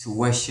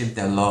worship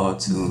the Lord,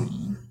 to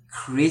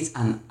create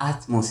an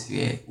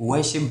atmosphere.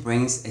 Worship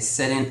brings a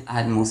certain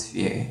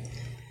atmosphere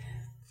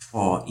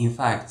in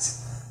fact,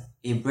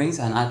 it brings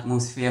an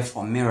atmosphere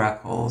for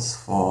miracles,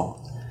 for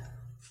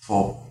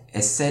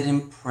a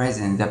certain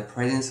presence, the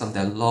presence of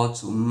the Lord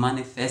to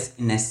manifest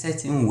in a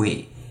certain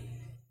way.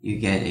 You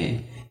get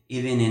it?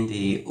 Even in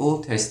the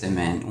Old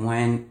Testament,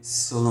 when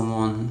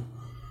Solomon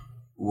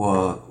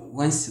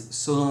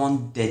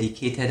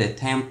dedicated a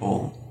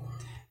temple,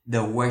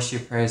 the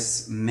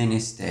worshippers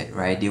ministered,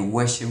 right? They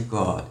worshiped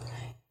God,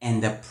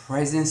 and the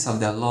presence of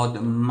the Lord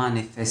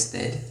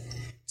manifested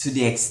to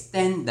the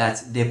extent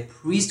that the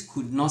priest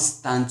could not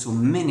stand to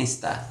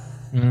minister,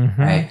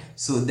 right?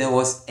 So there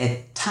was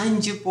a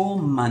tangible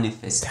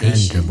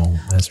manifestation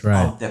That's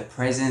right. of the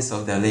presence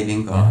of the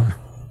living God,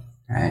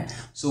 right?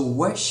 So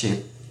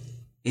worship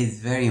is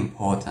very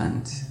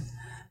important.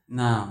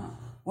 Now,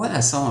 what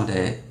are some of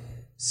the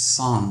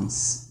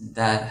songs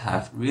that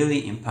have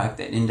really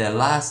impacted in the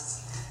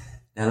last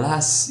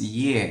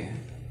year?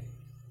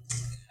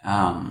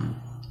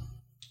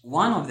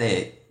 One of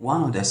the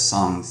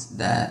songs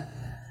that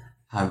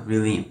have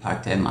really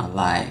impacted my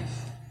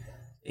life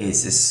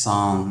is a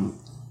song.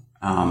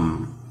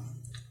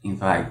 In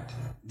fact,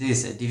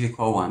 this is a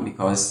difficult one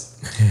because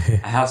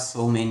I have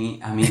so many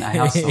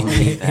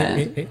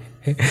that.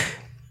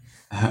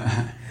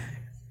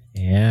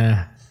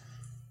 Yeah.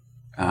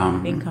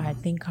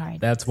 Think hard.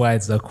 That's why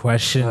it's a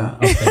question of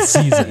the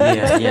season.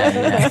 Yeah.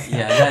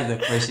 That's the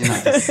question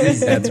of the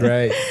season. That's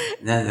right.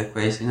 That's the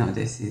question of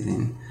the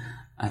season.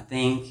 I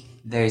think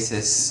there is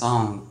a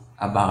song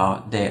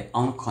about the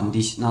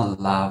unconditional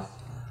love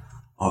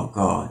of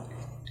God,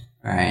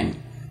 right?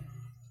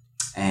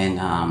 And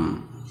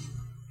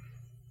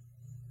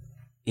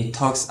it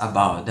talks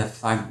about the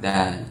fact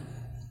that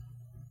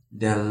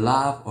the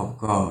love of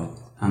God,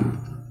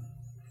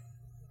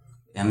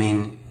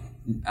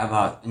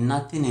 about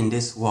nothing in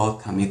this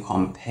world can be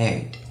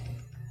compared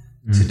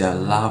to the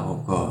love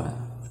of God.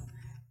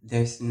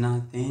 There's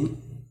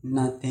nothing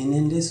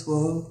in this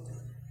world.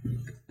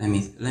 Let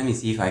me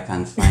see if I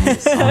can find the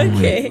song.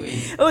 Okay.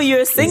 Wait. Oh,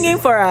 you're singing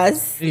for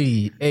us.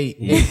 Hey.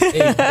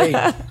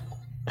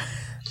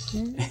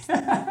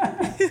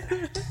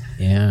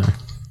 Yeah.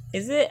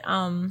 Is it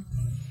let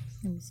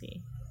me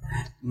see.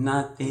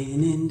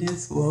 Nothing in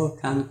this world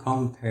can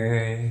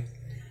compare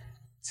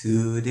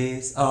to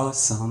this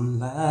awesome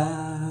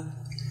love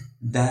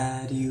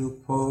that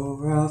you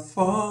pour out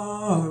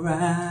for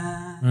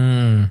us.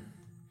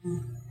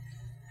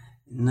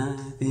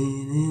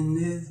 Nothing in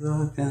this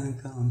world can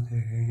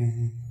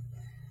compare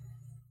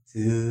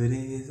to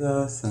this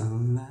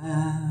awesome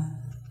love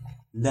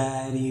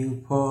that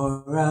you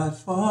pour out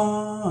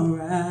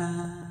for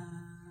us.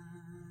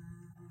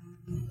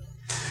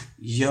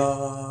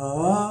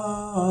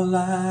 Your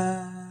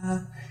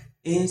love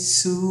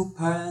is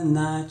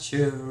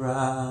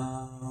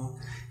supernatural.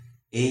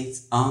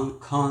 It's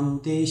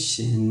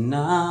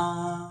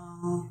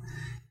unconditional.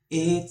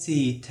 It's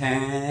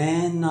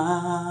eternal.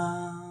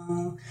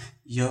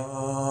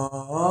 Your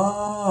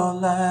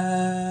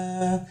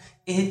love,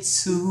 it's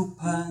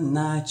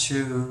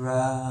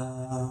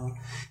supernatural.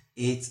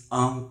 it's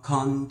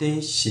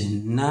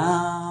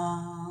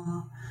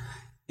unconditional.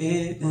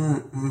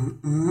 Ooh,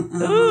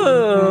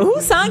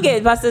 who sang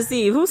it, Pastor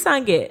Steve? Who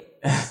sang it?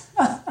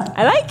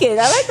 I like it.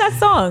 I like that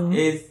song.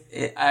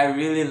 I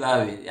really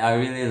love it. I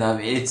really love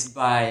it. It's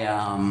by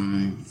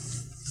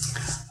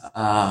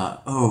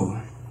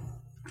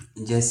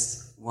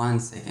just 1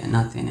 second,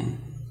 nothing.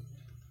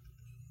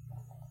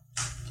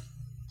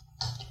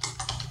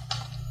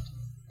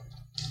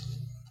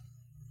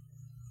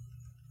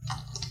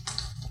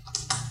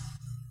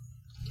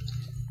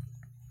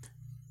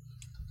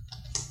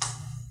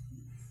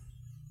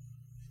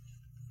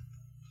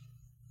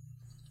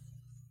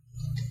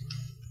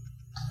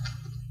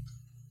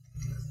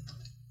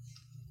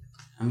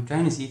 I'm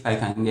trying to see if I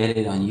can get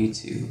it on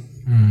YouTube.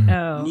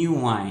 Oh. New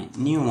Wine.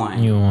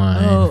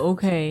 Oh,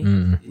 okay.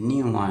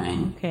 New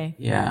Wine. Okay.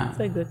 Yeah. It's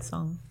a good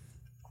song.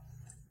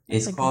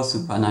 It's called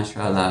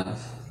Supernatural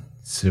Love.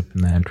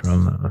 Supernatural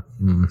love.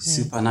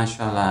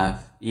 Supernatural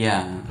Love.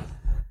 Yeah.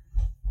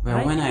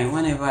 But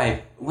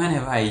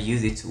whenever I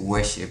use it to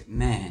worship,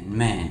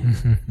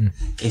 man,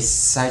 it's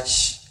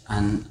such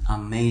an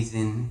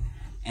amazing,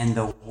 and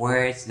the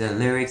words, the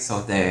lyrics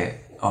of the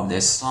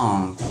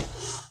song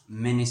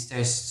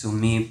ministers to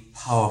me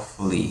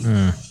powerfully,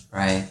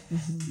 right?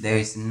 There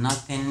is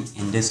nothing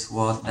in this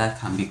world that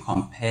can be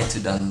compared to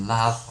the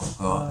love of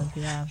God.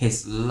 Yeah.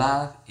 His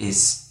love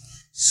is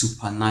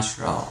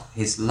supernatural.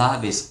 His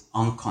love is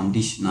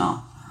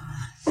unconditional,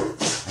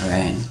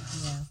 right?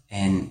 Yeah.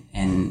 And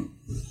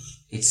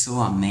it's so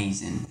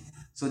amazing.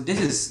 So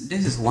this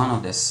is one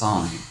of the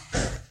songs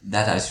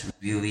that has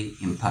really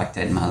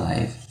impacted my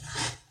life.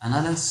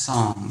 Another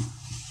song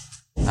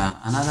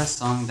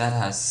that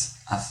has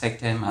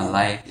affected my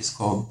life is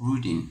called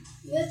Brooding.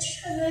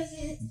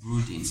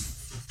 Brooding.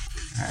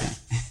 Alright.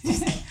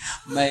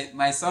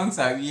 my songs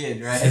are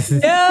weird, right?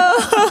 No,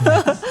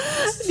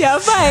 you're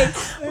fine.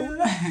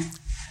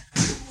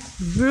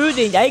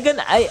 Brooding.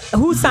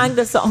 Who sang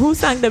the song? Who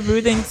sang the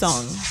Brooding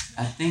song?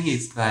 I think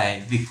it's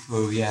by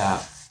Victoria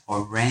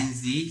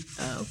Orenzi.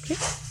 Okay.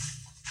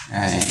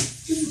 Right.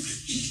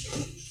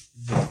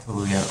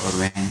 Victoria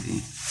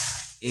Orenzi.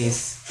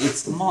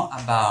 It's more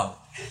about,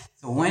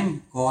 so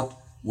when God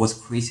was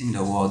creating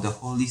the world, the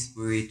Holy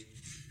Spirit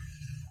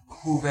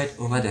hovered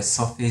over the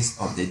surface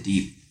of the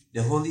deep.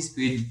 The Holy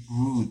Spirit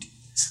brooded,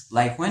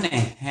 like when a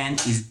hen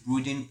is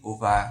brooding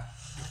over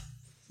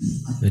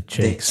The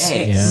chicks. the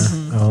eggs.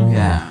 Yeah. Oh.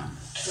 Yeah.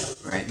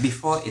 Right.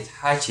 Before it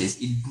hatches,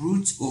 it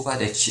broods over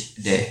the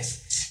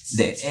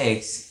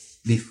eggs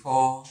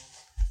before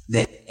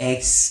the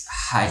eggs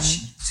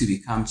hatch to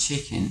become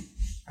chicken.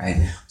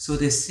 Right. So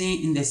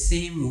in the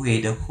same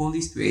way, the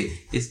Holy Spirit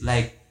is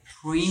like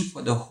praying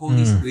for the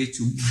Holy Spirit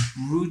to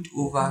brood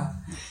over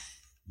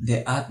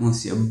the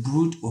atmosphere,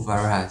 brood over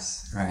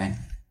us, right?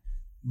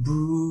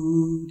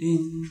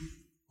 Brooding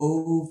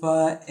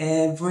over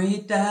every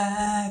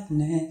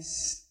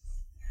darkness,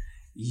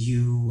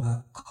 you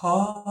are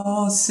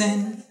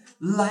causing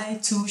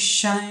light to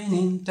shine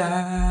in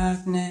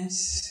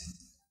darkness.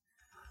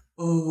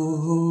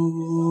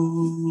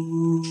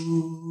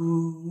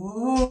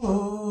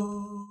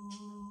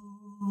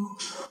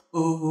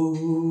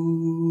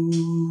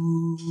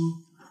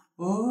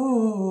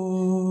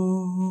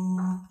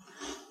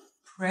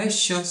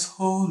 Precious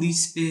Holy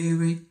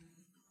Spirit.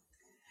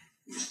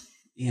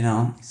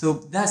 So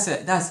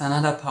that's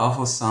another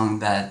powerful song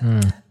that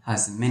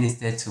has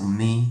ministered to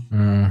me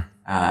in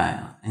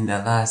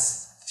the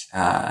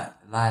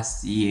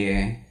last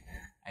year.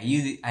 I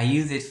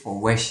use it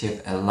for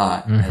worship a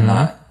lot.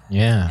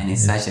 Yeah. And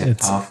it's such a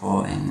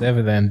powerful and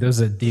evident. Those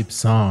are deep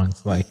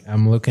songs. Like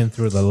I'm looking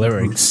through the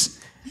lyrics,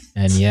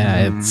 and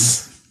yeah,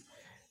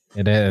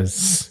 it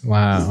is.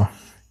 Wow.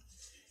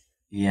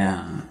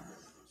 Yeah.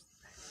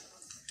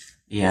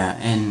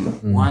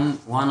 And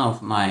one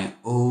of my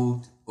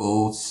old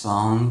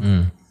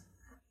song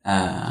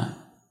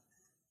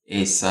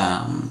is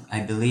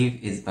I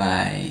believe is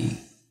by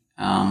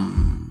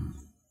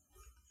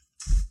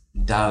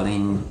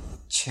Darlene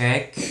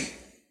Check.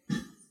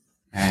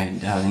 Right,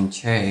 Darlene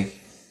Check.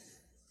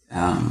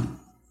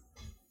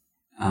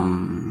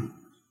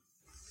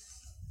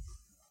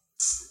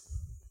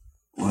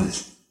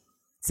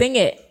 Sing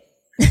it.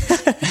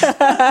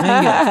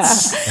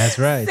 That's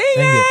right. Sing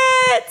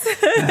it.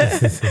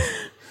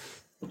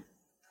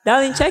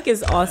 Darlene Check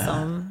is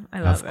awesome.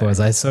 I love Of course,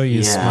 her. I saw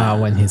you smile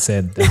when he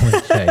said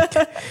Darlene Check.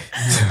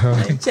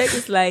 Darlene Check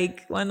is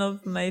like one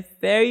of my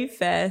very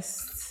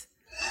first.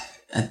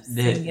 I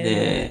think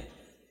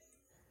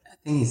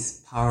it's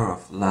Power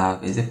of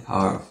Love. Is it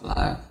Power of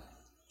Love?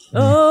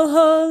 Oh,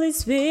 Holy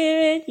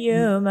Spirit,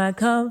 you're my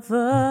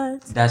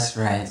comfort. That's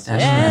right.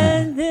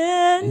 And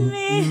then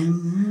me,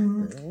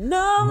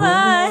 know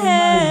my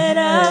head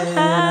up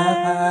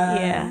high.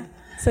 Yeah,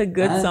 it's a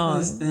good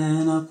song.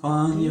 Stand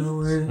upon your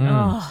word.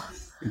 Oh,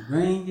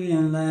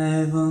 Bringing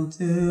life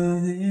unto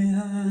the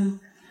earth.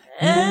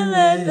 and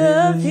let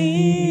the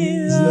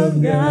peace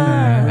of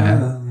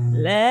God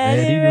let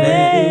it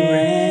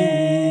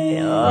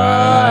rain. Oh,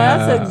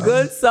 that's a good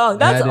good song.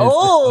 That's That is-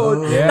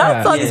 old. Yeah.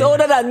 That song is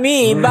older than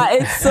me, but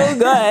it's so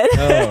good.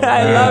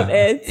 I wow. love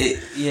it.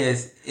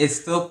 Yes, it's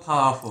still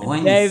powerful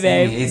when Very, you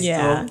sing. very, It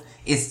yeah.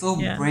 still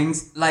Yeah.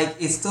 brings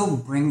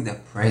the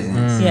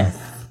presence. Yes.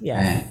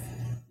 Yes. Right.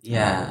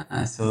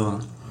 Yeah. So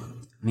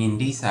I mean,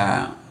 these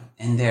are,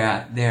 and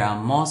there are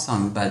more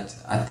songs, but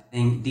I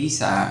think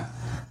these are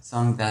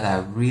songs that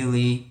are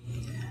really.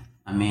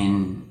 I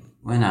mean,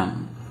 when I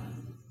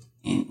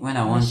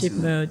want Worship to.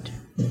 mode.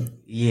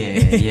 Yeah.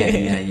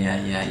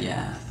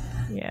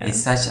 Yeah.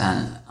 It's such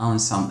an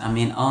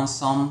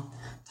awesome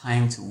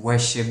time to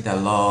worship the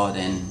Lord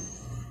and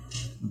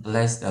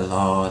bless the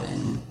Lord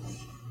and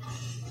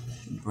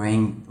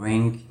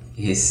bring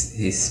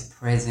His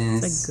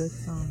presence It's a good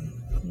song.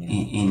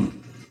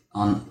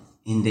 Yeah.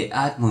 in the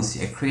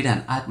atmosphere, create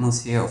an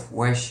atmosphere of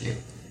worship.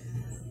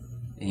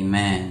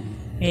 Amen.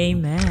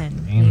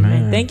 Amen.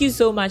 Amen. Thank you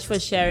so much for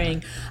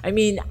sharing. I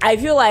mean, I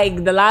feel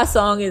like the last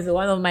song is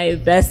one of my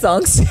best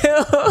songs too.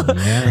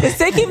 Yeah. It's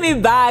taking me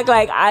back.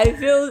 Like, I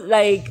feel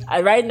like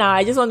right now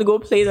I just want to go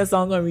play the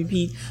song on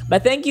repeat.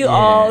 But thank you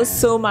all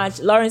so much.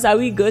 Lawrence, are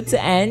we good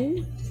to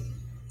end?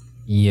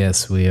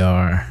 Yes, we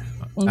are.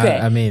 Okay.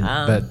 I mean,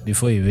 but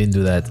before you even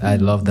do that, I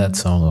love that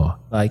song. Oh.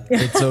 Like,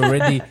 it's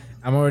already,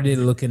 I'm already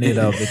looking it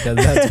up because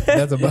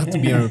that's about to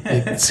be on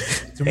repeat.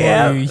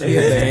 Tomorrow you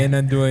hear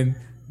Diana doing,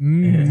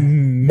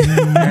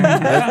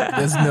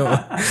 there's no,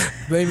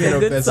 blame it on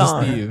Good Pastor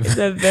song. Steve. It's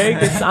a very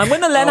good song. I'm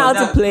going to learn how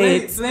to play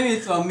it. Blame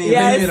it on me.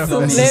 Yes, Blame it on so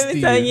Pastor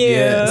blame it on Steve. you.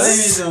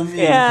 Yes. Blame it on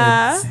me.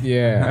 Yeah. I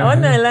Yeah.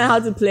 want to learn how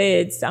to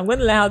play it. I'm going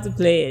to learn how to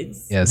play it.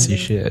 Yes, you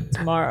should.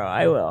 Tomorrow,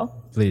 I will.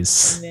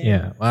 Please. then-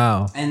 Yeah.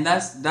 Wow. And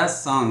that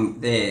song,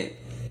 the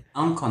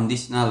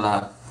unconditional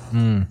love.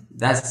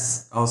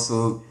 That's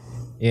also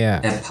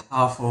Yeah. a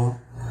powerful.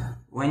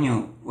 When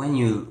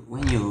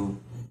you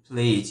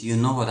play it, you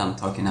know what I'm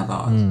talking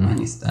about when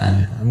you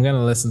start. I'm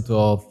gonna listen to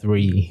all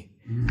three,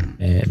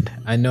 and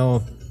I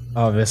know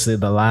obviously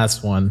the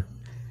last one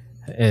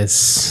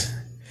is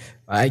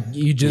like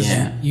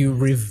you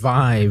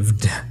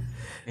revived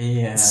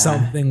Yeah.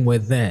 something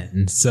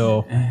within,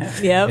 so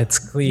Yep. it's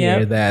clear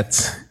Yep.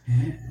 that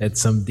it's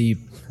some deep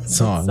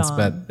songs. song.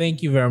 But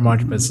thank you very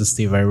much, Mr.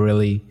 Steve. I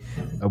really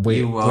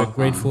we're welcome.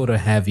 grateful to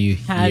have you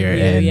Have here,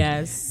 you, and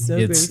yes. So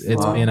it's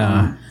grateful. been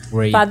a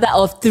great Father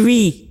of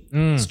three.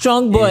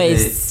 Strong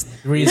boys.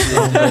 three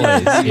strong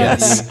boys.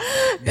 Yes.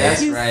 That's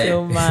Thank you right.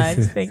 so much.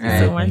 Thank you so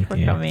Right. much Thank for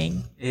you.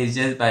 coming. It's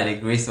just by the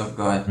grace of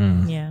God.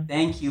 Yeah.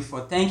 Thank you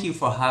for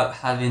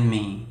having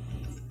me.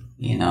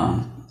 You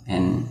know,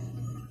 and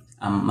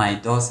my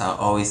doors are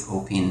always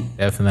open.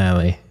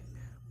 Definitely.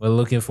 We're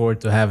looking forward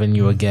to having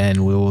you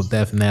again. We will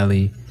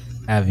definitely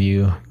have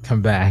you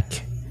come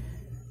back.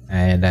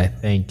 And I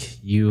think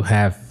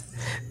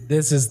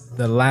this is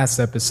the last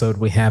episode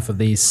we have for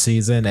this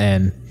season,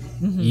 and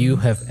you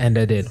have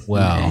ended it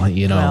well.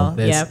 You know,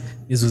 Well,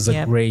 this was a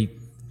Yep.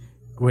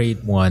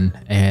 great one,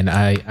 and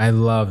I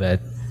love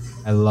it.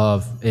 I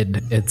love it.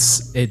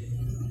 It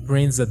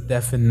brings a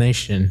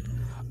definition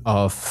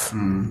of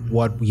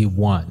what we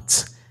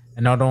want.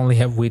 And not only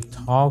have we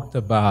talked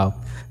about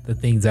the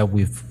things that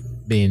we've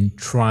been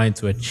trying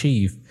to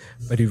achieve,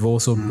 but you've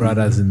also brought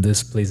us in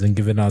this place and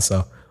given us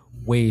a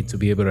way to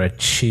be able to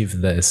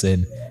achieve this,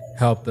 and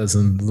helped us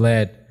and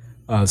led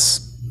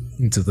us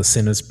into the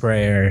sinner's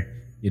prayer,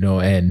 you know,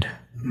 and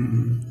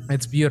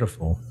it's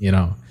beautiful, you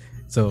know.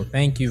 So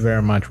thank you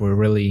very much.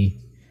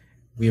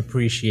 We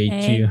appreciate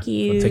you Thank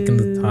you. for taking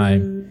the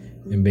time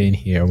and being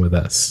here with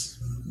us.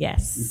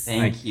 Yes.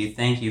 Thank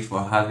you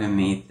for having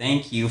me.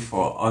 Thank you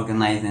for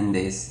organizing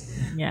this.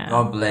 Yeah.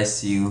 God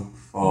bless you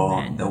for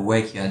Amen. the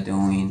work you are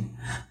doing.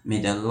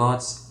 May the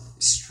Lord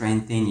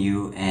strengthen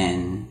you,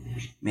 and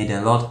may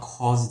the Lord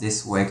cause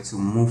this work to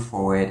move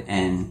forward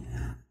and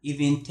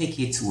even take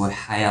it to a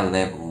higher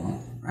level,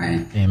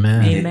 right?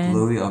 Amen. May Amen. the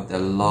glory of the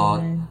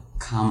Lord Amen.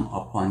 come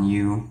upon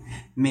you.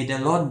 May the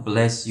Lord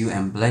bless you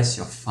and bless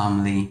your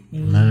family.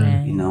 You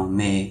Amen. know,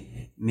 may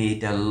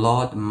the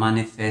Lord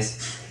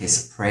manifest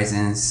His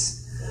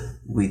presence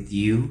with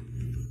you,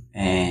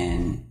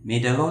 and may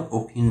the Lord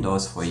open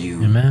doors for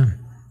you. Amen.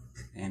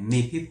 And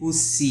may people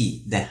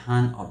see the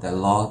hand of the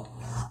Lord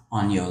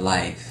on your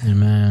life.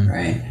 Amen.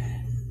 Right?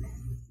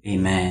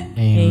 Amen.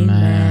 Amen.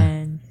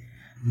 Amen.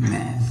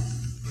 Amen.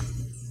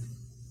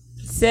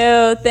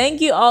 So,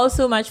 thank you all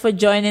so much for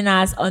joining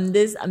us on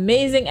this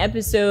amazing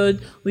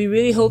episode. We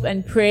really hope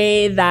and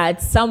pray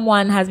that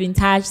someone has been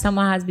touched,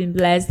 someone has been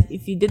blessed.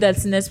 If you did that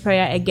sinner's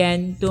prayer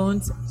again,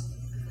 don't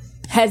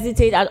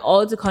hesitate at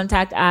all to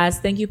contact us.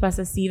 Thank you,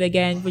 Pastor Steve,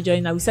 again for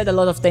joining us. We said a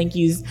lot of thank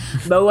yous,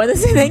 but we want to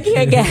say thank you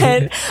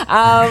again.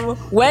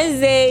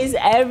 Wednesdays,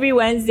 every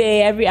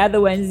Wednesday, every other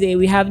Wednesday,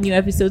 we have new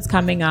episodes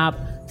coming up.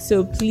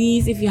 So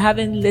please, if you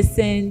haven't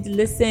listened,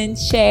 listen,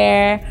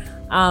 share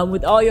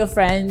with all your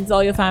friends,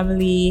 all your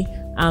family,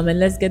 and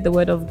let's get the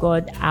word of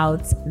God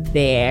out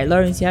there.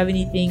 Lawrence, you have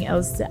anything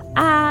else to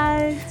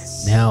add?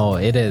 Now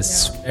it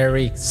is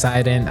very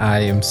exciting. I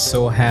am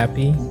so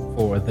happy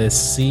for this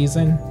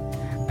season.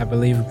 I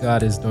believe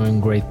God is doing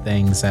great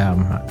things.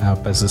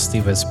 Pastor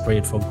Steve has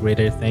prayed for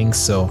greater things,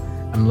 so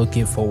I'm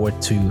looking forward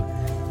to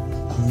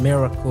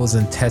miracles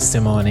and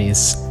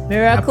testimonies.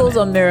 Miracles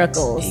happening. on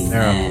miracles.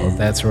 Miracles,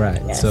 that's right.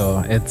 Yes.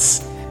 So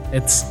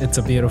it's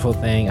a beautiful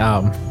thing.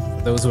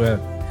 For those who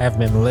have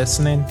been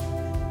listening,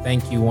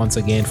 thank you once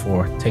again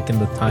for taking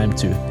the time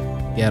to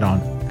get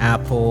on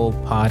Apple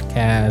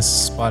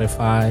Podcasts,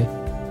 Spotify,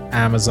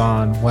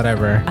 Amazon,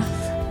 whatever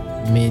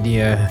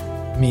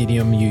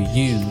medium you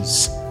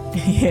use.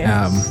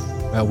 Yes.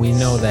 But we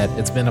know that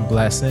it's been a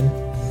blessing.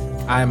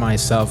 I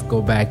myself go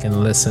back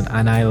and listen,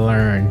 and I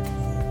learn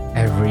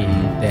every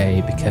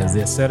day because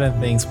there's certain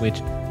things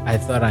which I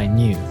thought I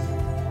knew.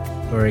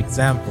 For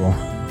example,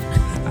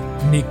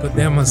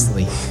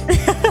 Nicodemusly.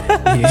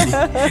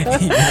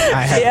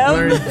 I have Yep.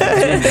 learned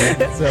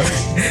that.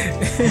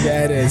 So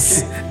that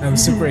is, I'm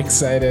super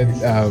excited.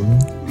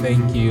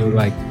 Thank you.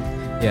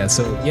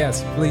 So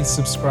yes, please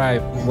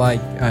subscribe,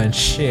 like, and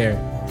share.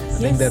 I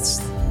think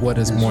that's what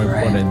is more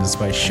right. important is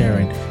by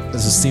sharing.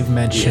 As Steve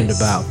mentioned Yes.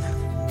 about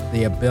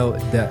the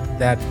ability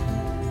that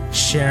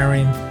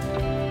sharing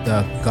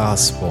the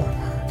gospel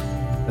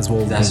is what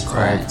we've That's been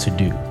called right. to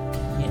do.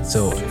 Yes.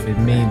 So if it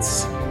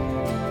means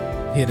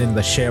hitting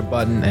the share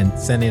button and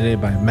sending it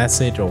by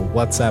message or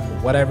WhatsApp or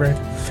whatever,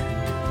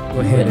 go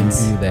ahead and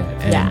do that.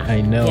 And Yeah.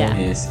 I know Yeah.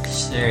 Yes,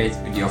 share it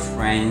with your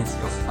friends,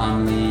 your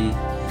family,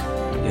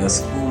 your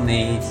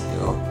schoolmates,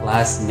 your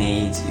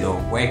classmates, your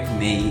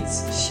workmates.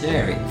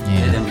 Share it.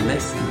 Yeah. Let them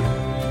listen.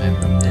 and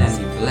Let them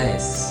be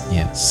blessed.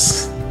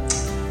 yes.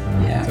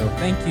 Yeah. So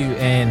thank you,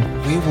 and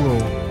we will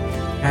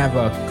have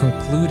a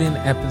concluding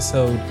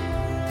episode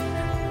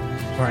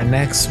for our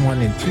next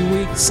one in 2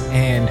 weeks,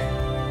 and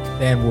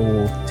then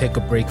we'll take a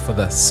break for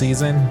the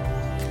season.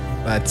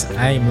 But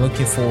I am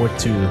looking forward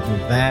to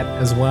that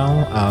as well.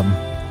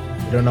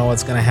 We don't know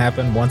what's gonna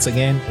happen. Once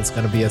again, it's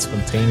gonna be a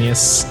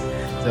spontaneous.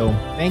 So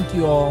thank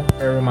you all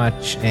very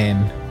much,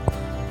 and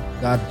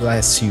God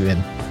bless you.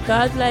 And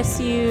God bless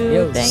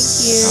you. Yes. Thank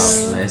you.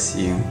 God bless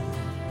you.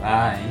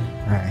 Bye.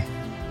 bye.